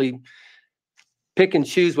actually pick and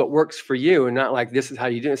choose what works for you, and not like, this is how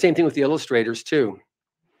you do it. Same thing with the illustrators too.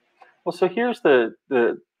 Well, so here's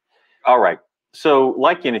all right. So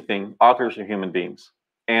like anything, authors are human beings.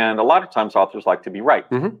 And a lot of times authors like to be right.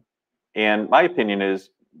 And my opinion is,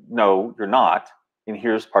 no, you're not. And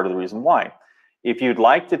here's part of the reason why. If you'd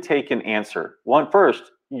like to take an answer,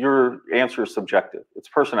 first, your answer is subjective. It's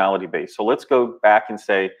personality based. So let's go back and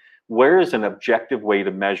say, where is an objective way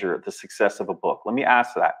to measure the success of a book? Let me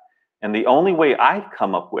ask that. And the only way I've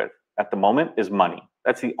come up with at the moment is money.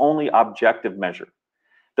 That's the only objective measure.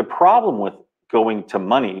 The problem with going to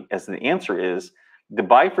money as the answer is the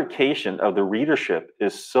bifurcation of the readership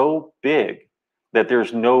is so big that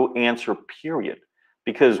there's no answer, period.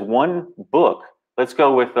 Because one book, let's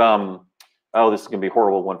go with, this is going to be a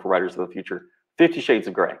horrible one for Writers of the Future, 50 Shades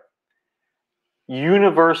of Grey.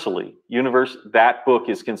 Universally, that book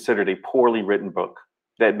is considered a poorly written book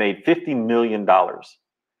that made $50 million.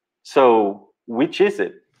 So which is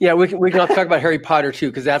it? Yeah, we can also talk about Harry Potter too,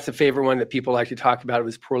 because that's a favorite one that people like to talk about. It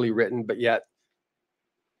was poorly written, but yet.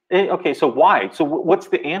 Okay, so why? So what's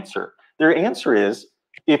the answer? Their answer is,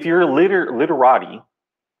 if you're a literati,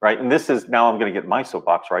 right? And this is, now I'm going to get my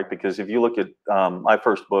soapbox, right? Because if you look at my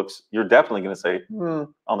first books, you're definitely going to say,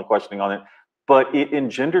 on the questioning on it. But it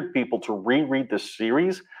engendered people to reread the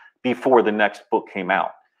series before the next book came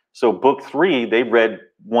out. So book 3, they read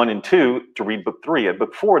 1 and 2 to read book 3. At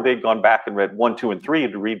book 4, they've gone back and read 1, 2, and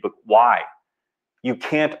 3 to read book. Why? You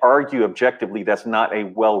can't argue objectively that's not a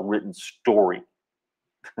well-written story.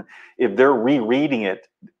 If they're rereading it,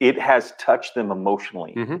 it has touched them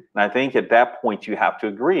emotionally. And I think at that point you have to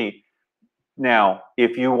agree. Now,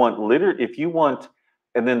 if you want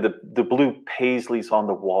and then the blue paisleys on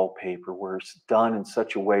the wallpaper where it's done in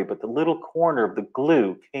such a way, but the little corner of the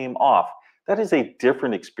glue came off. That is a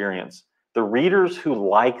different experience. The readers who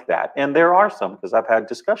like that, and there are some, because I've had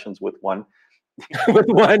discussions with one. With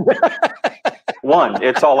one. One,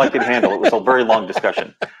 it's all I could handle. It was a very long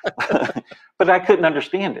discussion. But I couldn't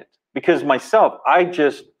understand it because myself, I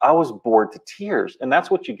was bored to tears. And that's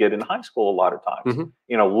what you get in high school a lot of times.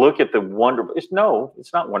 Look at the wonder. It's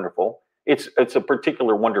not wonderful. It's a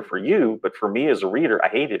particular wonder for you, but for me as a reader, I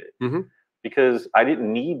hated it because I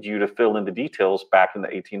didn't need you to fill in the details back in the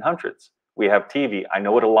 1800s. We have TV. I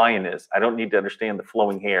know what a lion is. I don't need to understand the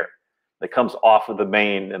flowing hair that comes off of the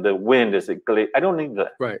mane and the wind as it. I don't need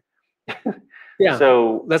that. Right. Yeah.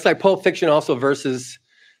 So that's like Pulp Fiction also versus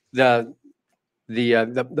the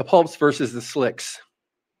pulps versus the slicks.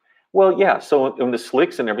 Well, yeah. So in the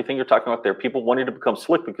slicks and everything you're talking about there, people wanted to become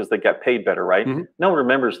slick because they got paid better, right? No one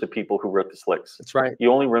remembers the people who wrote the slicks. That's right.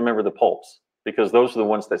 You only remember the pulps because those are the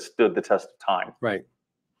ones that stood the test of time. Right.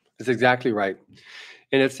 That's exactly right.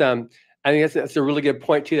 And it's I think that's a really good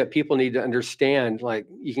point too, that people need to understand. Like,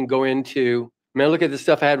 you can go into, I look at the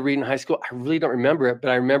stuff I had to read in high school. I really don't remember it,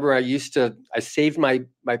 but I remember I saved my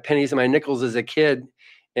pennies and my nickels as a kid,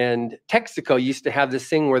 And Texaco used to have this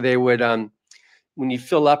thing where they would, when you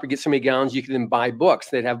fill up or get so many gallons, you can then buy books.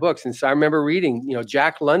 They'd have books. And so I remember reading,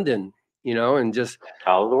 Jack London, and just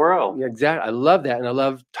All of the world. yeah, exactly. I love that. And I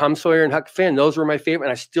love Tom Sawyer and Huck Finn. Those were my favorite.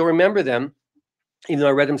 And I still remember them, even though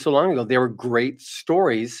I read them so long ago. They were great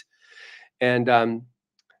stories. And,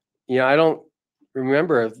 I don't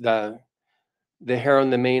remember the hair on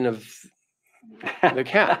the mane of the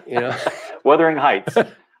cat, Wuthering Heights.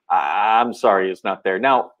 I'm sorry, it's not there.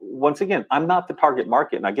 Now, once again, I'm not the target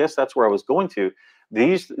market, and I guess that's where I was going to.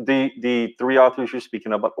 The three authors you're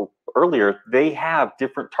speaking about earlier, they have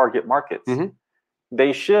different target markets. Mm-hmm.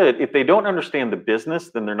 They should, if they don't understand the business,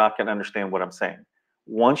 then they're not going to understand what I'm saying.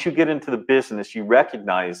 Once you get into the business, you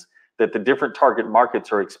recognize that the different target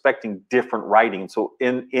markets are expecting different writing. So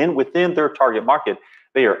within their target market,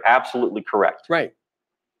 they are absolutely correct. Right.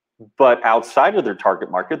 But outside of their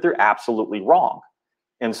target market, they're absolutely wrong.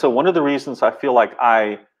 And so one of the reasons I feel like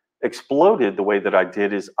I exploded the way that I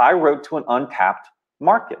did is I wrote to an untapped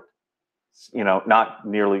market. Not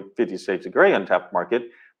nearly 50 Shades of Grey untapped market,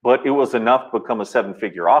 but it was enough to become a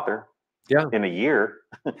 7-figure author in a year.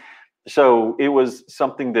 So it was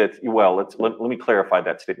something that, let me clarify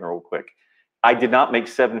that statement real quick. I did not make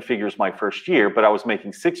 7 figures my first year, but I was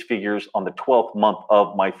making 6 figures on the 12th month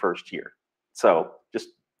of my first year. So just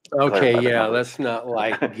okay, yeah, let's not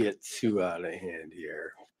get too out of hand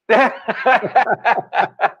here.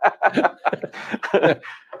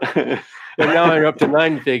 And now I'm up to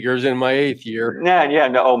 9 figures in my 8th year. Yeah,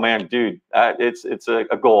 no, oh man, dude, it's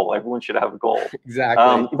a goal. Everyone should have a goal.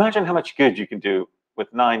 Exactly. Imagine how much good you can do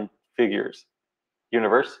with 9 figures.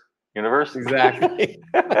 Universe. Exactly.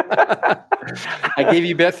 I gave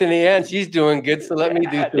you Bethany Ann. She's doing good, so let me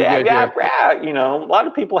do some good. Yeah. A lot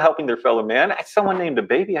of people helping their fellow man. Someone named a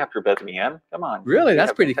baby after Bethany Ann. Come on. Really?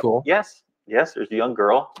 That's pretty cool. Yes. There's a young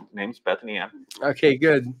girl named Bethany Ann. Okay,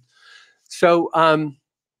 good. So,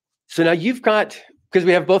 so now you've got, because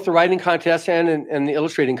we have both the writing contest and the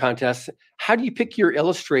illustrating contest. How do you pick your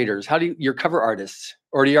illustrators? Your cover artists?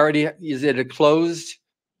 Or is it a closed?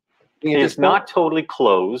 It's not totally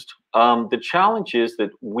closed. The challenge is that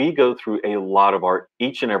we go through a lot of art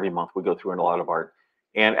each and every month. We go through a lot of art,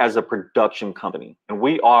 and as a production company, and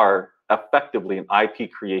we are effectively an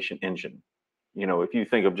IP creation engine. If you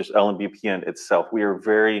think of just LMBPN itself, we are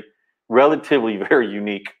relatively very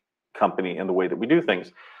unique company in the way that we do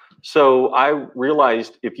things. So I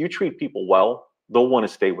realized if you treat people well, they'll want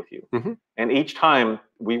to stay with you. Mm-hmm. And each time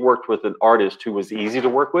we worked with an artist who was easy to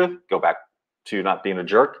work with, go back to not being a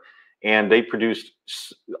jerk. And they produced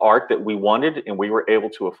art that we wanted, and we were able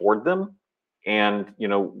to afford them. And,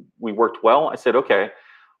 we worked well. I said, okay,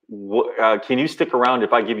 can you stick around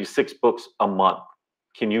if I give you 6 books a month?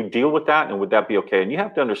 Can you deal with that? And would that be okay? And you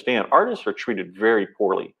have to understand, artists are treated very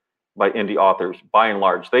poorly by indie authors, by and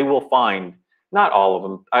large. They will find, not all of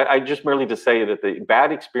them. I just merely to say that the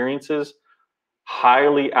bad experiences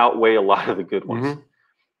highly outweigh a lot of the good ones. Mm-hmm.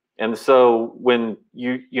 And so when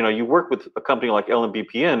you work with a company like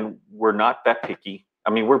LMBPN, we're not that picky.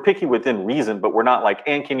 I mean, we're picky within reason, but we're not like,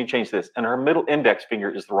 and can you change this? And her middle index finger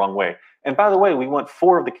is the wrong way. And by the way, we want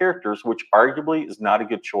 4 of the characters, which arguably is not a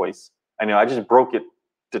good choice. I know I just broke it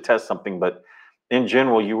to test something, but in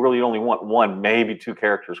general, you really only want 1, maybe 2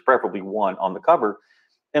 characters, preferably 1 on the cover.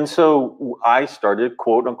 And so I started,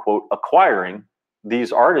 quote unquote, acquiring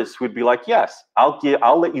these artists who would be like, yes,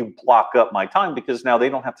 I'll let you block up my time, because now they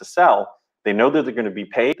don't have to sell. They know that they're going to be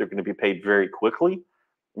paid. They're going to be paid very quickly,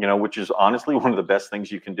 which is honestly one of the best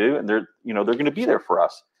things you can do. And they're going to be there for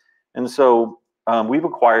us. And so we've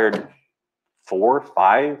acquired 4 or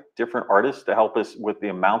 5 different artists to help us with the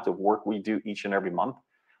amount of work we do each and every month.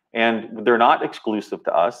 And they're not exclusive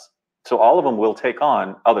to us. So all of them will take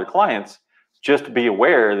on other clients. Just to be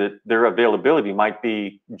aware that their availability might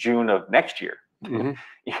be June of next year.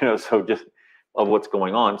 Mm-hmm. So just of what's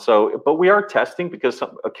going on. So, but we are testing, because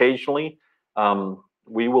occasionally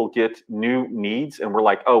we will get new needs, and we're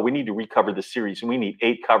like, oh, we need to recover the series, and we need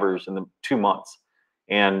 8 covers in the 2 months.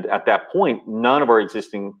 And at that point, none of our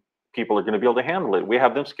existing people are going to be able to handle it. We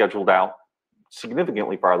have them scheduled out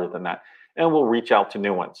significantly farther than that, and we'll reach out to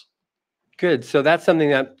new ones. Good. So that's something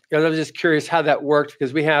that I was just curious how that worked,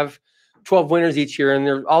 because we have 12 winners each year, and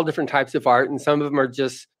they're all different types of art, and some of them are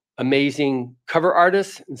just amazing cover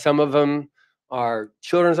artists, and some of them are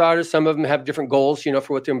children's artists. Some of them have different goals, for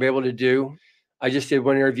what they're going to be able to do. I just did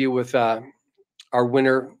one interview with our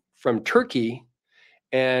winner from Turkey,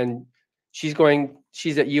 and she's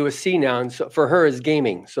at USC now, and so for her is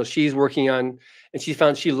gaming. So she's working on, and she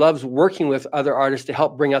found she loves working with other artists to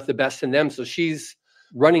help bring out the best in them. So she's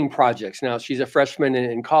running projects. Now she's a freshman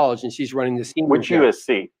in college, and she's running the senior. Which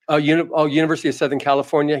USC? University of Southern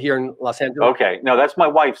California here in Los Angeles. Okay, no, that's my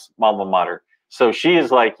wife's alma mater. So she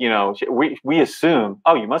is like, you know, we assume,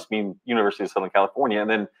 oh, you must mean University of Southern California, and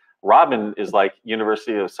then Robin is like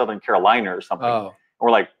University of Southern Carolina or something. Oh. And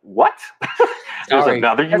we're like, what? There's Sorry.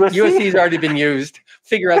 another USC? USC's already been used.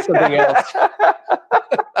 Figure out something else.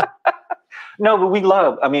 No, but we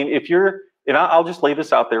love, I mean, if you're, and I'll just lay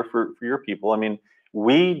this out there for your people. I mean,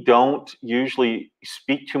 we don't usually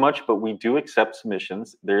speak too much, but we do accept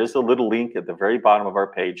submissions. There is a little link at the very bottom of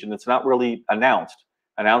our page, and it's not really announced.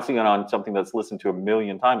 Announcing it on something that's listened to 1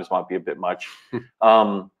 million times might be a bit much.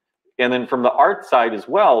 And then from the art side as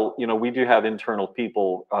well, you know, we do have internal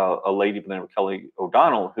people, a lady by the name of Kelly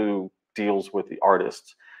O'Donnell, who deals with the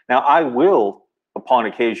artists. Now, I will, upon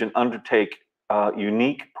occasion, undertake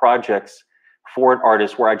unique projects for an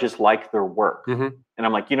artist where I just like their work. And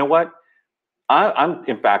I'm like, you know what?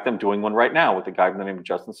 In fact, I'm doing one right now with a guy by the name of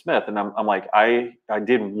Justin Smith. And I'm like, I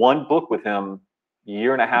did one book with him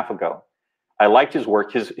 1.5 years ago. I liked his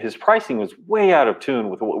work. His pricing was way out of tune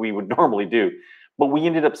with what we would normally do. But we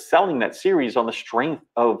ended up selling that series on the strength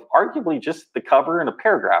of arguably just the cover and a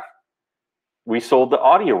paragraph. We sold the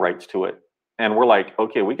audio rights to it. And we're like,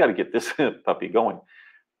 okay, we got to get this puppy going.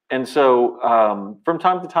 And so from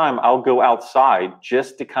time to time, I'll go outside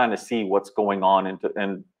just to kind of see what's going on,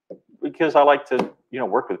 and because I like to, you know,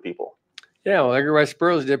 work with people. Yeah, well, Edgar Rice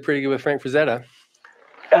Burroughs did pretty good with Frank Frazetta.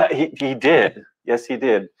 He did. Yes, he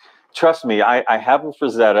did. Trust me, I have a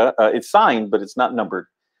Frazetta. It's signed, but it's not numbered.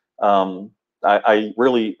 I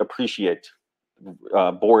really appreciate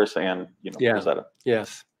Boris and, you know, Frazetta.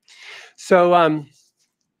 Yes. So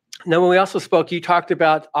now when we also spoke, you talked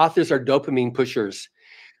about authors are dopamine pushers.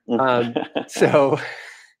 So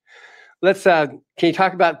let's can you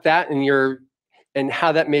talk about that and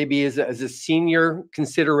how that maybe is as a senior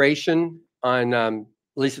consideration on at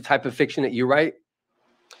least the type of fiction that you write?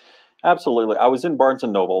 Absolutely. I was in Barnes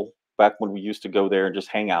and Noble back when we used to go there and just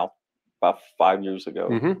hang out about 5 years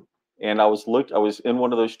ago. And I was in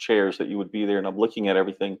one of those chairs that you would be there, and I'm looking at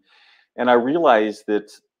everything, and I realized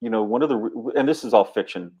that, you know, and this is all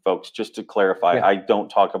fiction, folks, just to clarify, I don't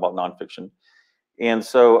talk about nonfiction. And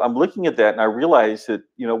so I'm looking at that, and I realized that,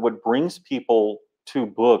 you know, what brings people to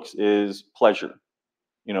books is pleasure.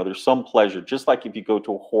 You know, there's some pleasure, just like if you go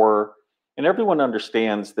to a horror, and everyone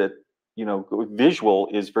understands that, you know, visual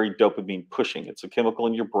is very dopamine pushing. It's a chemical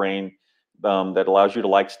in your brain that allows you to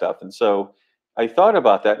like stuff. And so I thought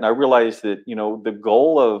about that, and I realized that, you know, the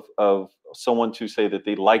goal of someone to say that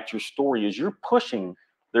they liked your story is you're pushing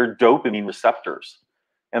their dopamine receptors.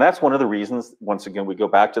 And that's one of the reasons, once again, we go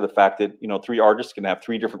back to the fact that, you know, 3 artists can have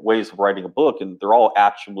 3 different ways of writing a book, and they're all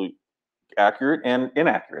absolutely accurate and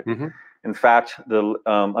inaccurate. In fact, the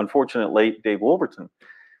unfortunate late Dave Wolverton,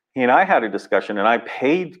 he and I had a discussion, and I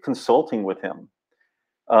paid consulting with him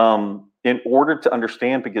in order to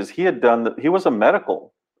understand, because he had he was a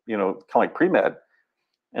medical, you know, kind of like pre-med.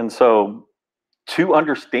 And so to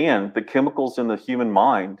understand the chemicals in the human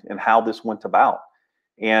mind and how this went about.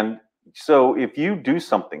 And so if you do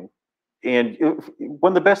something, and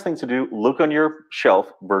one of the best things to do, look on your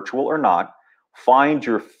shelf, virtual or not, find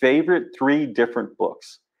your favorite 3 different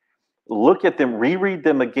books, look at them, reread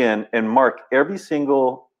them again, and mark every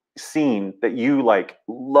single scene that you like,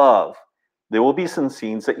 love. There will be some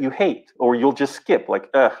scenes that you hate, or you'll just skip, like,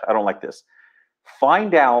 ugh, I don't like this.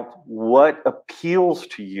 Find out what appeals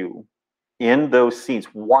to you in those scenes.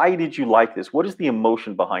 Why did you like this? What is the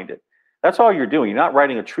emotion behind it? That's all you're doing. You're not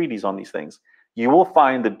writing a treatise on these things. You will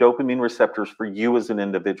find the dopamine receptors for you as an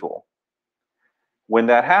individual. When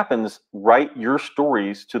that happens, write your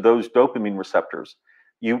stories to those dopamine receptors.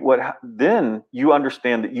 Then you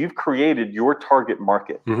understand that you've created your target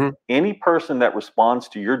market. Any person that responds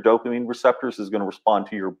to your dopamine receptors is going to respond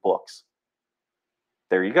to your books.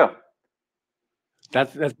 There you go.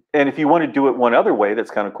 And if you want to do it one other way,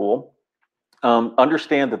 that's kind of cool.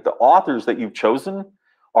 Understand that the authors that you've chosen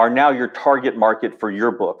are now your target market for your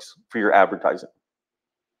books, for your advertising.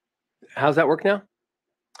 How's that work now?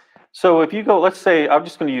 So if you go, let's say, I'm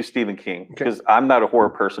just going to use Stephen King, because I'm not a horror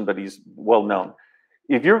person, but he's well known.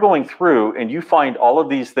 If you're going through and you find all of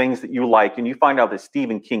these things that you like, and you find out that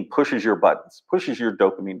Stephen King pushes your buttons, pushes your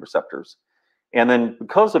dopamine receptors, and then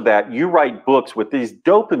because of that, you write books with these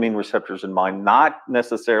dopamine receptors in mind, not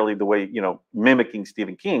necessarily the way, you know, mimicking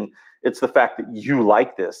Stephen King. It's the fact that you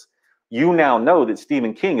like this. You now know that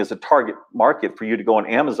Stephen King is a target market for you to go on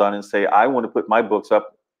Amazon and say, I want to put my books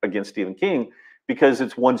up against Stephen King, because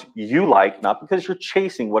it's ones you like, not because you're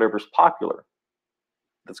chasing whatever's popular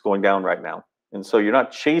that's going down right now. And so you're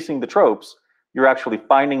not chasing the tropes, You're actually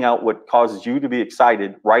finding out what causes you to be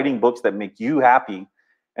excited, writing books that make you happy,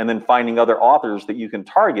 and then finding other authors that you can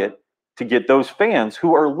target to get those fans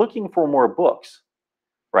who are looking for more books,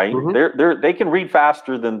 right? They can read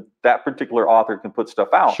faster than that particular author can put stuff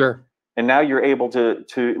out. Sure. And now you're able to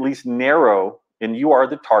at least narrow, and you are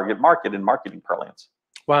the target market in marketing parlance.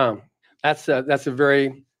 Wow. That's a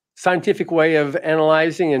very scientific way of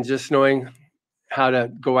analyzing and just knowing how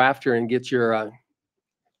to go after and get your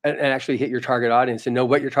and actually hit your target audience and know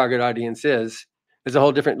what your target audience is. There's a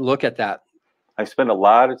whole different look at that. I spent a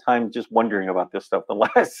lot of time just wondering about this stuff the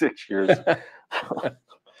last 6 years.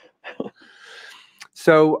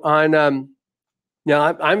 So on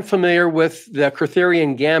now I'm familiar with the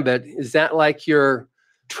Arthurian Gambit. Is that like your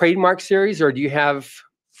trademark series, or do you have,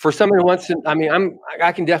 for someone who wants to, I mean,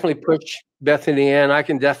 I can definitely push Bethany Ann. I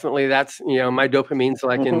can definitely, that's, you know, my dopamine's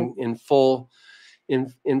like in full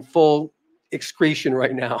excretion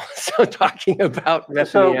right now. So talking about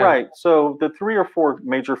Bethany Ann. Right. So the 3 or 4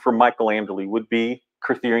 major for Michael Anderle would be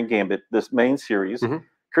Arthurian Gambit, this main series.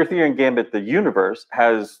 Arthurian Gambit, the universe,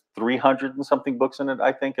 has 300 and something books in it,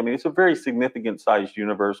 I think. I mean, it's a very significant sized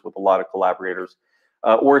universe with a lot of collaborators.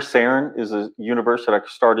 Or Saren is a universe that I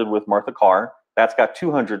started with Martha Carr. That's got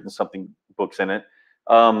 200 and something books in it.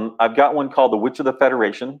 I've got one called The Witch of the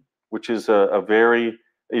Federation, which is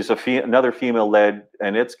another female-led,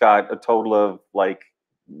 and it's got a total of like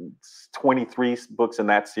 23 books in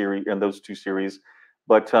that series, in those 2 series.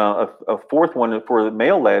 But a 4th one for the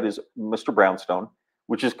male-led is Mr. Brownstone,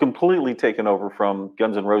 which is completely taken over from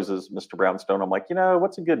Guns N' Roses' Mr. Brownstone. I'm like, you know,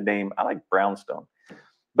 what's a good name? I like Brownstone.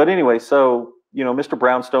 But anyway, so, you know, Mr.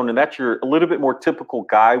 Brownstone, and that's a little bit more typical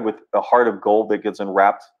guy with a heart of gold that gets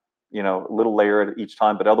unwrapped, you know, a little layer at each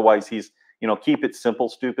time. But otherwise, he's, you know, keep it simple,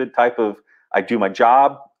 stupid type of, I do my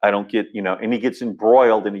job, I don't get, you know, and he gets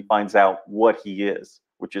embroiled and he finds out what he is,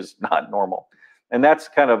 which is not normal. And that's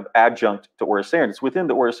kind of adjunct to Oracerian. It's within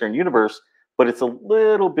the Oracerian universe, but it's a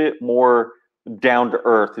little bit more down to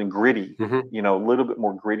earth and gritty, you know, a little bit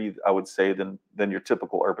more gritty, I would say, than your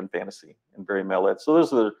typical urban fantasy and very male-led. So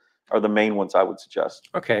those are the main ones I would suggest.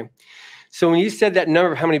 Okay. So when you said that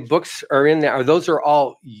number of how many books are in there, those are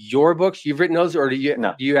all your books? You've written those, or do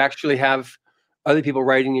you actually have other people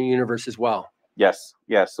writing in your universe as well? Yes.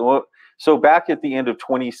 So back at the end of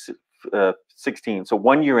 2016, so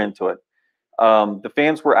 1 year into it, the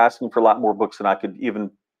fans were asking for a lot more books than I could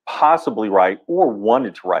even possibly write or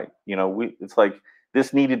wanted to write. You know, it's like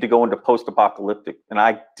this needed to go into post-apocalyptic, and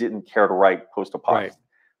I didn't care to write post-apocalyptic.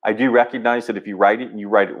 I do recognize that if you write it and you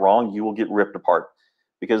write it wrong, you will get ripped apart,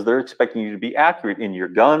 because they're expecting you to be accurate in your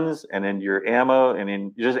guns and in your ammo and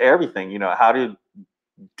in just everything, you know, how to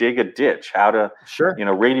dig a ditch, how to, you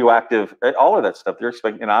know, radioactive, all of that stuff they're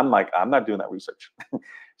expecting. And I'm like, I'm not doing that research.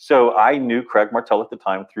 So I knew Craig Martell at the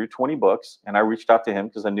time through 20 Books, and I reached out to him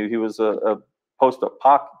because I knew he was a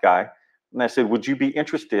post-apoc guy. And I said, would you be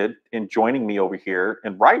interested in joining me over here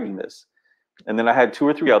and writing this? And then I had 2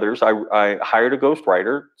 or 3 others. I hired a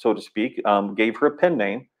ghostwriter, so to speak, gave her a pen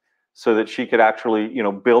name so that she could actually, you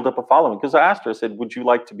know, build up a following. Because I asked her, I said, would you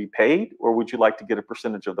like to be paid, or would you like to get a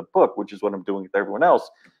percentage of the book, which is what I'm doing with everyone else?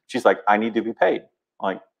 She's like, I need to be paid.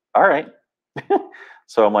 I'm like, all right.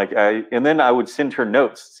 So I'm like, and then I would send her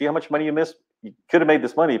notes. See how much money you missed? You could have made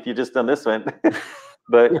this money if you just done this one.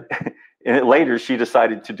 But later she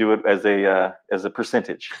decided to do it as a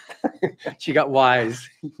percentage. She got wise.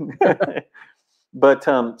 But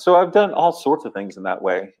so I've done all sorts of things in that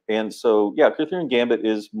way. And so, yeah, Arthurian Gambit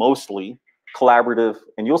is mostly collaborative,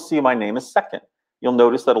 and you'll see my name is second. You'll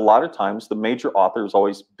notice that a lot of times the major author is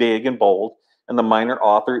always big and bold, and the minor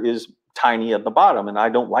author is tiny at the bottom, and I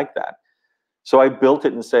don't like that. So I built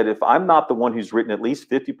it and said, if I'm not the one who's written at least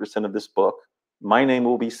 50% of this book, my name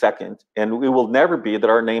will be second, and it will never be that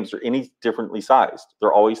our names are any differently sized.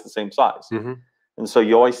 They're always the same size. And so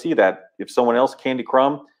you always see that. If someone else, Candy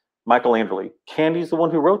Crumb, Michael Anderle. Candy's the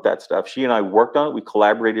one who wrote that stuff. She and I worked on it. We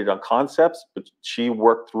collaborated on concepts, but she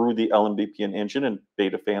worked through the LMVPN engine and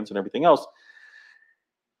beta fans and everything else.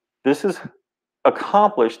 This has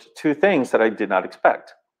accomplished 2 things that I did not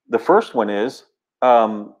expect. The first one is,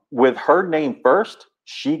 with her name first,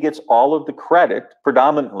 she gets all of the credit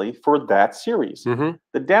predominantly for that series.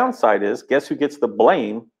 The downside is, guess who gets the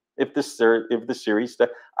blame if the series,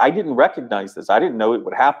 I didn't recognize this. I didn't know it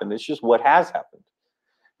would happen. It's just what has happened.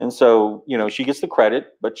 And so, you know, she gets the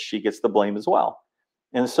credit, but she gets the blame as well.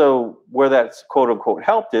 And so where that's quote unquote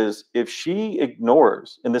helped is, if she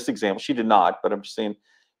ignores, in this example, she did not, but I'm just saying,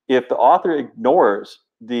 if the author ignores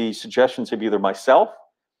the suggestions of either myself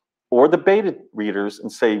or the beta readers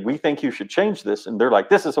and say, we think you should change this, and they're like,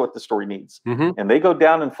 this is what the story needs, and they go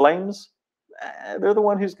down in flames, they're the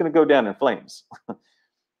one who's going to go down in flames.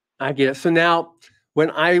 I get it. So now,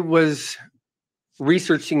 when I was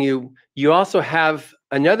researching you, you also have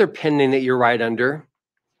another pen name that you write under.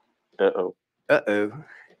 Uh-oh. Uh-oh.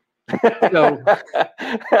 So,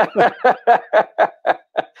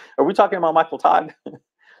 are we talking about Michael Todd?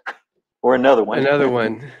 Or another one? Another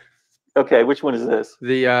one. Okay, which one is this?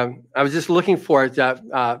 I was just looking for it,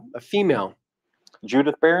 a female.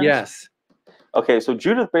 Judith Behrens? Yes. Okay, so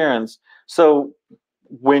Judith Behrens. So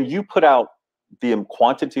when you put out the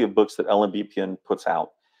quantity of books that LMBPN puts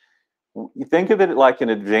out, you think of it like an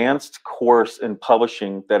advanced course in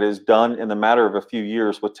publishing that is done in the matter of a few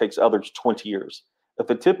years, what takes others 20 years. If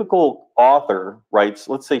a typical author writes,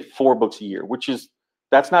 let's say 4 books a year,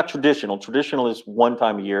 that's not traditional. Traditional is 1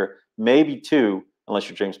 time a year, maybe 2, unless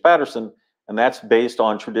you're James Patterson, and that's based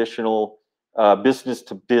on traditional business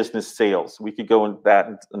to business sales. We could go into that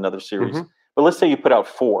in another series. Mm-hmm. But let's say you put out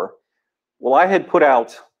 4. Well, I had put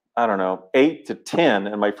out, I don't know, 8 to 10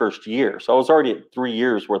 in my first year. So I was already at 3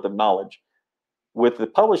 years worth of knowledge. With the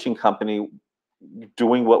publishing company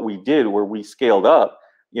doing what we did, where we scaled up,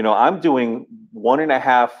 I'm doing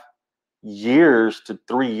 1.5 years to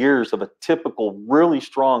 3 years of a typical really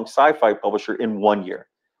strong sci-fi publisher in 1 year,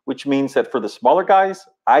 which means that for the smaller guys,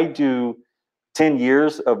 I do 10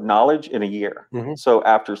 years of knowledge in a year. Mm-hmm. So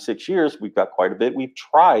after 6 years, we've got quite a bit. We've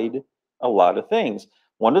tried a lot of things.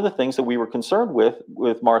 One of the things that we were concerned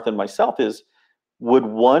with Martha and myself is, would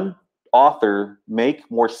one author make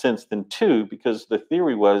more sense than 2? Because the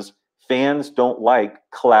theory was fans don't like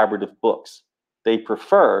collaborative books. They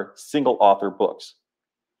prefer single author books.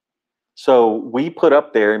 So we put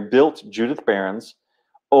up there and built Judith Behrens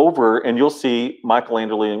over, and you'll see Michael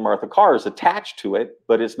Anderle and Martha Carr is attached to it,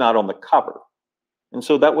 but it's not on the cover. And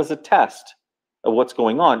so that was a test of what's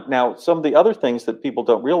going on. Now, some of the other things that people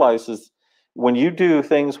don't realize is when you do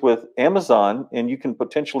things with Amazon and you can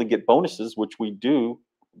potentially get bonuses, which we do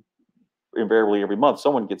invariably every month,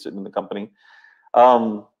 someone gets it in the company.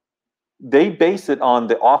 They base it on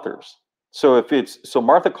the authors. So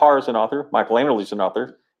Martha Carr is an author, Michael Anderle is an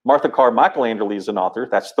author, Martha Carr, Michael Anderle is an author.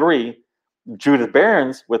 That's 3. Judith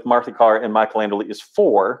Behrens with Martha Carr and Michael Anderle is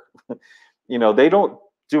 4. They don't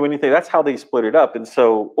do anything. That's how they split it up. And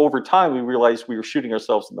so over time, we realized we were shooting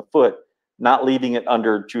ourselves in the foot, not leaving it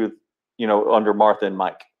under Judith, under Martha and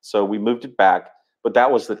Mike. So we moved it back. But that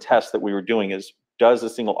was the test that we were doing: is does a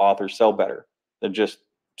single author sell better than just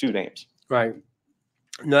 2 names? Right.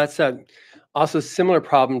 No, that's also a similar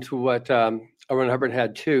problem to what Owen Hubbard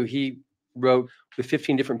had too. He wrote with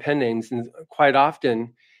 15 different pen names, and quite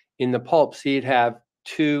often in the pulps he'd have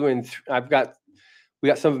 2 and we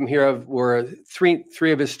got some of them here where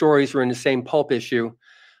three of his stories were in the same pulp issue.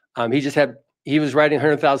 He was writing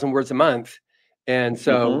 100,000 words a month, and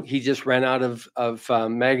so he just ran out of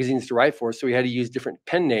magazines to write for. So he had to use different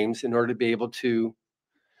pen names in order to be able to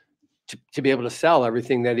be able to sell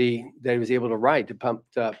everything that he was able to write, to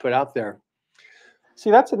put out there. See,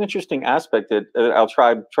 that's an interesting aspect that I'm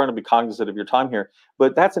trying to be cognizant of your time here,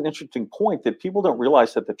 but that's an interesting point that people don't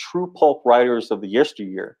realize, that the true pulp writers of the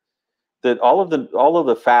yesteryear, that all of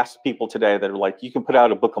the fast people today that are like, you can put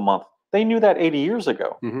out a book a month, they knew that 80 years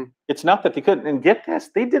ago. Mm-hmm. It's not that they couldn't. And get this,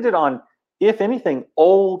 they did it on, if anything,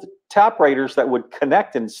 old typewriters that would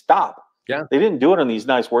connect and stop. Yeah. They didn't do it on these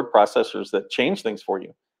nice word processors that change things for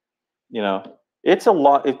you. It's a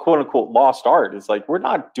lot, quote unquote, lost art. It's like, we're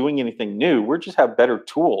not doing anything new. We just have better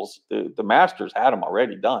tools. The masters had them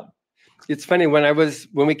already done. It's funny,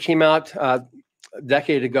 when we came out a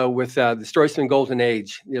decade ago with the Stories from the Golden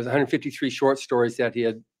Age, there's 153 short stories that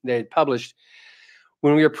they had published.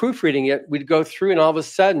 When we were proofreading it, we'd go through, and all of a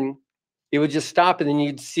sudden it would just stop, and then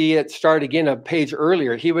you'd see it start again a page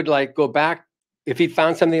earlier. He would go back. If he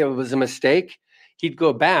found something that was a mistake, he'd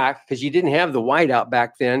go back, because you didn't have the whiteout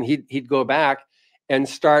back then. He'd go back and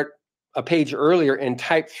start a page earlier and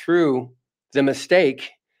type through the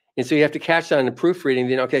mistake. And so you have to catch that on the proofreading.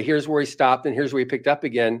 Then, okay, here's where he stopped, and here's where he picked up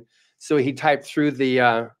again. So he typed through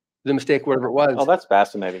the mistake, whatever it was. Oh, that's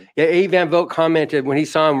fascinating. Yeah, A. Van Vogt commented when he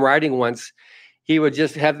saw him writing once, he would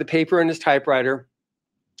just have the paper in his typewriter,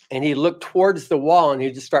 and he'd look towards the wall, and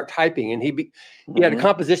he'd just start typing. And he had a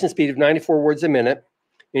composition speed of 94 words a minute,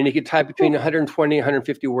 and he could type between 120 and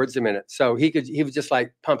 150 words a minute. So he would just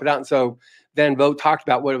pump it out. And so Van Vogt talked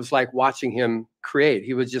about what it was like watching him create.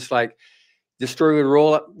 He was just like, the story would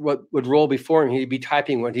roll up, what would roll before him. He'd be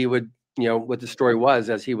typing what he would, what the story was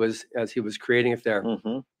as he was creating it there.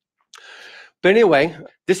 Mm-hmm. But anyway,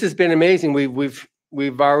 this has been amazing.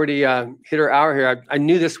 We've already hit our hour here. I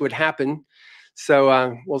knew this would happen.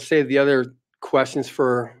 So we'll save the other questions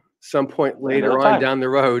for some point later on down the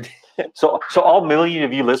road. So all million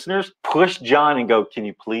of you listeners, push John and go, can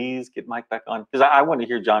you please get Mike back on? Because I want to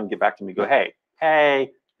hear John get back to me and go,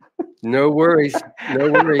 hey. No worries.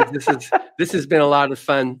 No worries. This has been a lot of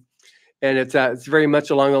fun. And it's very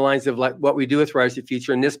much along the lines of like what we do with Writers of the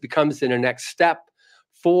Future. And this becomes then a next step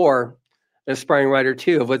for an aspiring writer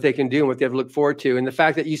too, of what they can do and what they have to look forward to. And the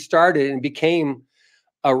fact that you started and became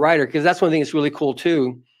a writer, because that's one thing that's really cool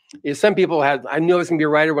too, is some people I knew I was gonna be a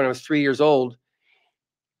writer when I was 3 years old.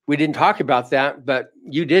 We didn't talk about that, but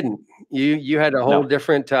you didn't. You had a whole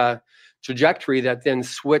different trajectory that then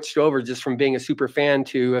switched over just from being a super fan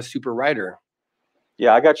to a super writer.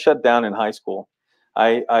 Yeah, I got shut down in high school.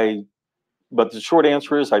 But the short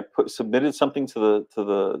answer is I submitted something to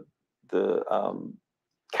the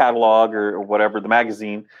catalog or whatever, the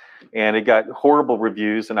magazine, and it got horrible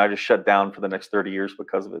reviews, and I just shut down for the next 30 years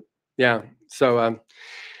because of it. Yeah. So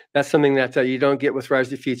that's something that you don't get with Writers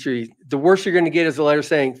of the Future. The worst you're going to get is a letter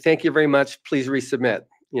saying, thank you very much, please resubmit.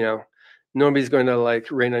 You know, nobody's going to like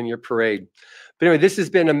rain on your parade. But anyway, this has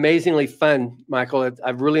been amazingly fun, Michael.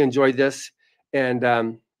 I've really enjoyed this. And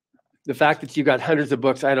the fact that you got hundreds of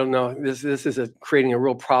books, I don't know, this is creating a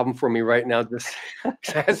real problem for me right now.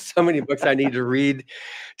 I have so many books I need to read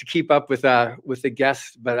to keep up with the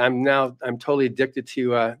guests, but I'm totally addicted to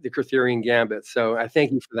the Arthurian Gambit. So I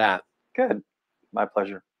thank you for that. Good. My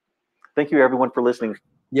pleasure. Thank you everyone for listening.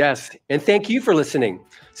 Yes. And thank you for listening.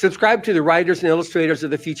 Subscribe to the Writers and Illustrators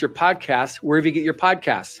of the Future podcast, wherever you get your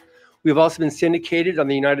podcasts. We've also been syndicated on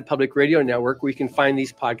the United Public Radio Network, where you can find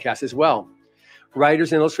these podcasts as well.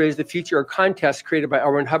 Writers and Illustrators of the Future are contests created by L.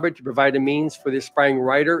 Ron Hubbard to provide a means for the aspiring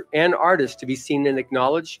writer and artist to be seen and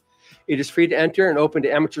acknowledged. It is free to enter and open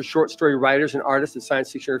to amateur short story writers and artists of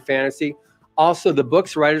science fiction or fantasy. Also, the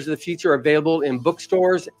books, Writers of the Future, are available in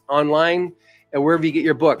bookstores, online, and wherever you get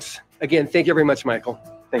your books. Again, thank you very much, Michael.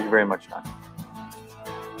 Thank you very much, John.